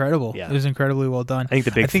was incredible. Yeah. It was incredibly well done. I think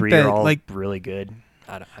the big three are all really good.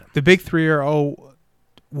 I don't the big three are all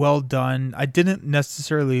well done. I didn't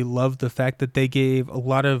necessarily love the fact that they gave a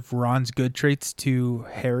lot of Ron's good traits to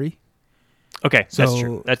Harry. Okay, So- that's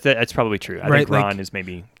true. That's probably true. I Right, think Ron like- is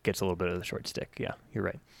maybe gets a little bit of the short stick. Yeah, you're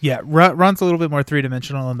right. Yeah, Ron's a little bit more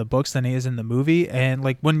three-dimensional in the books than he is in the movie. And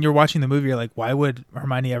like when you're watching the movie, you're like, why would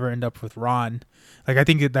Hermione ever end up with Ron? Like I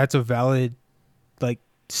think that's a valid like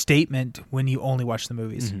statement when you only watch the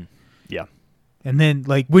movies. Mhm. Yeah. And then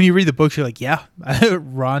like when you read the books, you're like, yeah,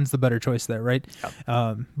 Ron's the better choice there, right?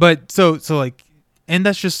 But so like, and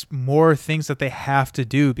that's just more things that they have to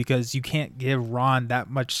do because you can't give Ron that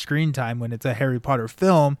much screen time when it's a Harry Potter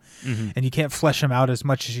film, and you can't flesh him out as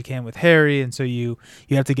much as you can with Harry, and so you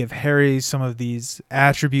have to give Harry some of these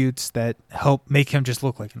attributes that help make him just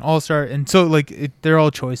look like an all-star. And so like they're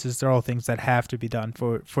all choices, they're all things that have to be done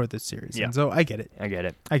for this series. Yeah. And so I get it. I get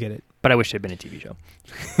it. But I wish it had been a TV show.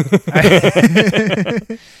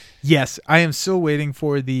 Yes, I am still waiting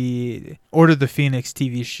for the Order of the Phoenix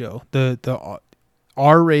TV show, the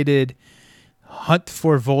R-rated Hunt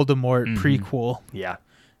for Voldemort prequel Yeah.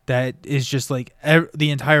 that is just like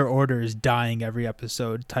the entire order is dying every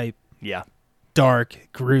episode type, Yeah. dark,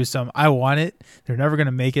 gruesome. I want it. They're never going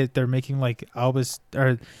to make it. They're making like Albus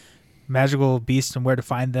or Magical Beasts and Where to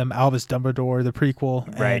Find Them, Albus Dumbledore, the prequel.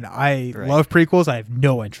 Right. And I love prequels. I have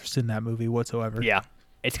no interest in that movie whatsoever. Yeah.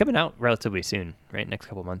 It's coming out relatively soon, right? Next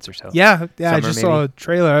couple months or so. Yeah. I Summer, just saw a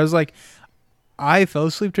trailer. I was like, I fell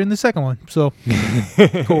asleep during the second one. So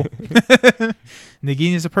cool.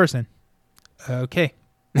 Nagini is a person. Okay.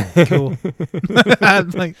 Cool.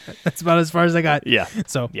 Like that's about as far as I got. Yeah.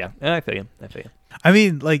 So Yeah. I feel you. I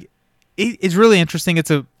mean, like it's really interesting.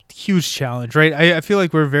 It's a huge challenge, right? I feel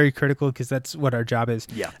like we're very critical because that's what our job is.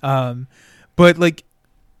 Yeah. But like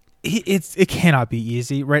it cannot be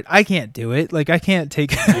easy, right? I can't do it. Like I can't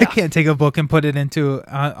take I can't take a book and put it into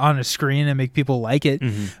on a screen and make people like it.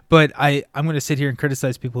 Mm-hmm. But I'm going to sit here and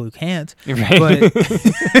criticize people who can't. Right.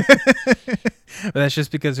 But that's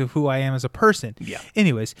just because of who I am as a person. Yeah.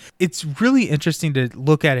 Anyways, it's really interesting to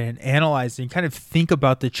look at it and analyze and kind of think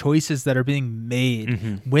about the choices that are being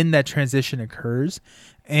made when that transition occurs.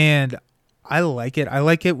 And I like it. I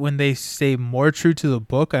like it when they stay more true to the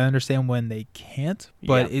book. I understand when they can't,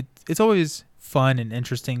 but it's always fun and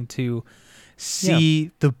interesting to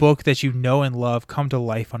see the book that you know and love come to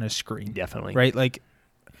life on a screen. Definitely. Right? Like,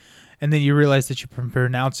 and then you realize that you've been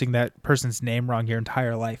pronouncing that person's name wrong your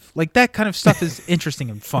entire life. Like that kind of stuff is interesting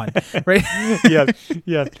and fun, right? Yeah.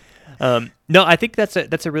 No, I think that's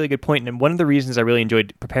a really good point. And one of the reasons I really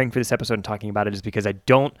enjoyed preparing for this episode and talking about it is because I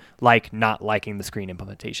don't like not liking the screen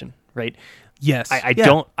implementation, right? Yes. I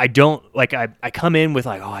don't like, I come in with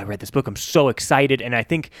like, oh, I read this book. I'm so excited. And I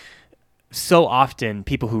think so often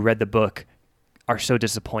people who read the book are so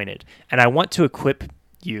disappointed. And I want to equip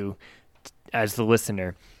you as the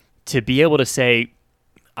listener to be able to say,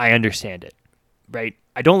 I understand it, right?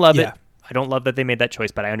 I don't love it. I don't love that they made that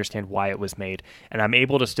choice, but I understand why it was made, and I'm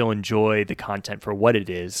able to still enjoy the content for what it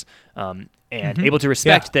is, and able to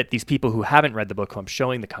respect that these people who haven't read the book, who I'm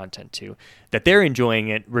showing the content to, that they're enjoying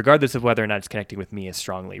it, regardless of whether or not it's connecting with me as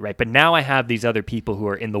strongly, right? But now I have these other people who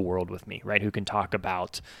are in the world with me, right, who can talk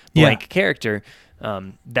about blank character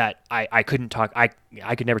that I couldn't talk. I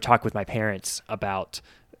could never talk with my parents about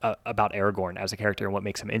Aragorn as a character and what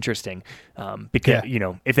makes him interesting, because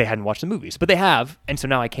if they hadn't watched the movies, but they have, and so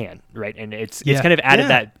now I can, right? And it's kind of added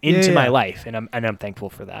that into my life, and I'm thankful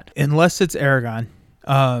for that. Unless it's Aragorn,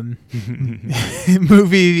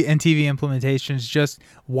 movie and TV implementations just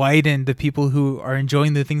widen the people who are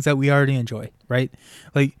enjoying the things that we already enjoy, right?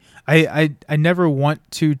 Like I never want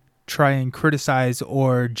to try and criticize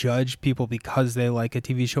or judge people because they like a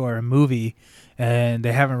TV show or a movie and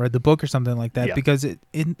they haven't read the book or something like that. Yeah. Because at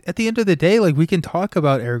the end of the day, like, we can talk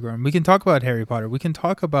about Aragorn, we can talk about Harry Potter, we can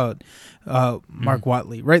talk about Mark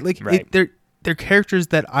Watley, right? Like, Right. they're characters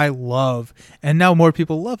that I love, and now more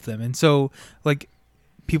people love them. And so, like,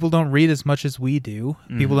 people don't read as much as we do.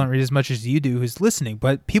 People don't read as much as you do who's listening,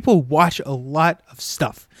 but people watch a lot of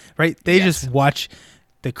stuff, right? They Yes. just watch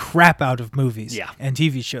the crap out of movies Yeah. and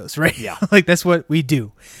TV shows, right? Yeah. Like, that's what we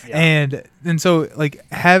do. Yeah. And so, like,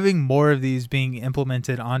 having more of these being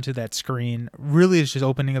implemented onto that screen really is just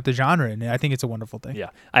opening up the genre, and I think it's a wonderful thing.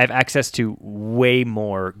 Yeah. I have access to way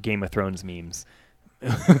more Game of Thrones memes.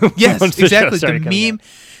 Yes, Once the show exactly. started coming out.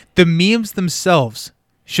 The memes themselves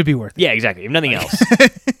should be worth it. Yeah, exactly. If nothing else,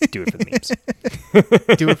 do it for the memes.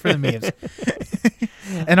 Do it for the memes.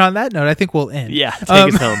 And on that note, I think we'll end. Yeah, take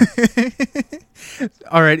us home.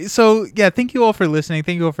 All right. So, yeah, thank you all for listening.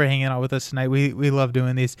 Thank you all for hanging out with us tonight. We love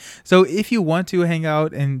doing these. So if you want to hang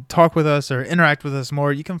out and talk with us or interact with us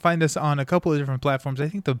more, you can find us on a couple of different platforms. I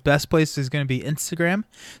think the best place is going to be Instagram.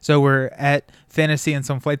 So we're at Fantasy and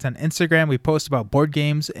Some Flights on Instagram. We post about board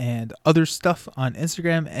games and other stuff on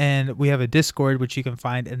Instagram. And we have a Discord, which you can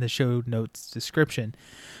find in the show notes description.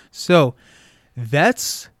 So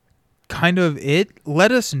that's kind of it.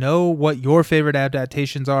 Let us know what your favorite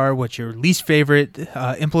adaptations are, what your least favorite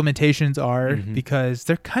implementations are, because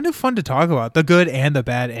they're kind of fun to talk about, the good and the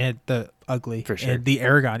bad and the ugly, For sure. and the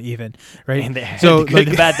Aragon even, right? And the good,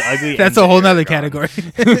 the bad, the ugly. That's and a whole the nother Aragorn.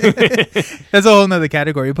 category. That's a whole nother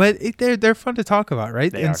category, but they're fun to talk about, right?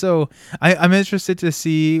 They And are. so I'm interested to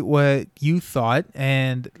see what you thought,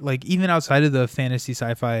 and like, even outside of the fantasy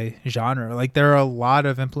sci-fi genre, like, there are a lot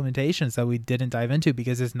of implementations that we didn't dive into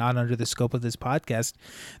because it's not under the scope of this podcast.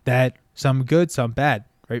 That some good, some bad.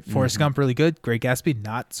 Right, Forrest Gump really good, Great Gatsby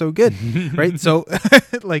not so good, right? So,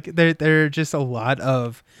 like, there are just a lot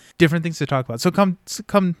of different things to talk about. So come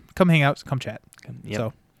hang out, come chat. Yep.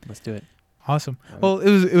 So Let's do it. awesome. Well,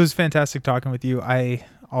 it was fantastic talking with you. I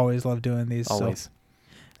always love doing these. Always. So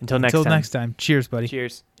Until next until time. next time, cheers, buddy.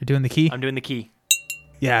 Cheers. You're doing the key. I'm doing the key.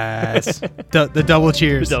 Yes, the double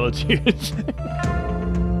cheers. Double cheers.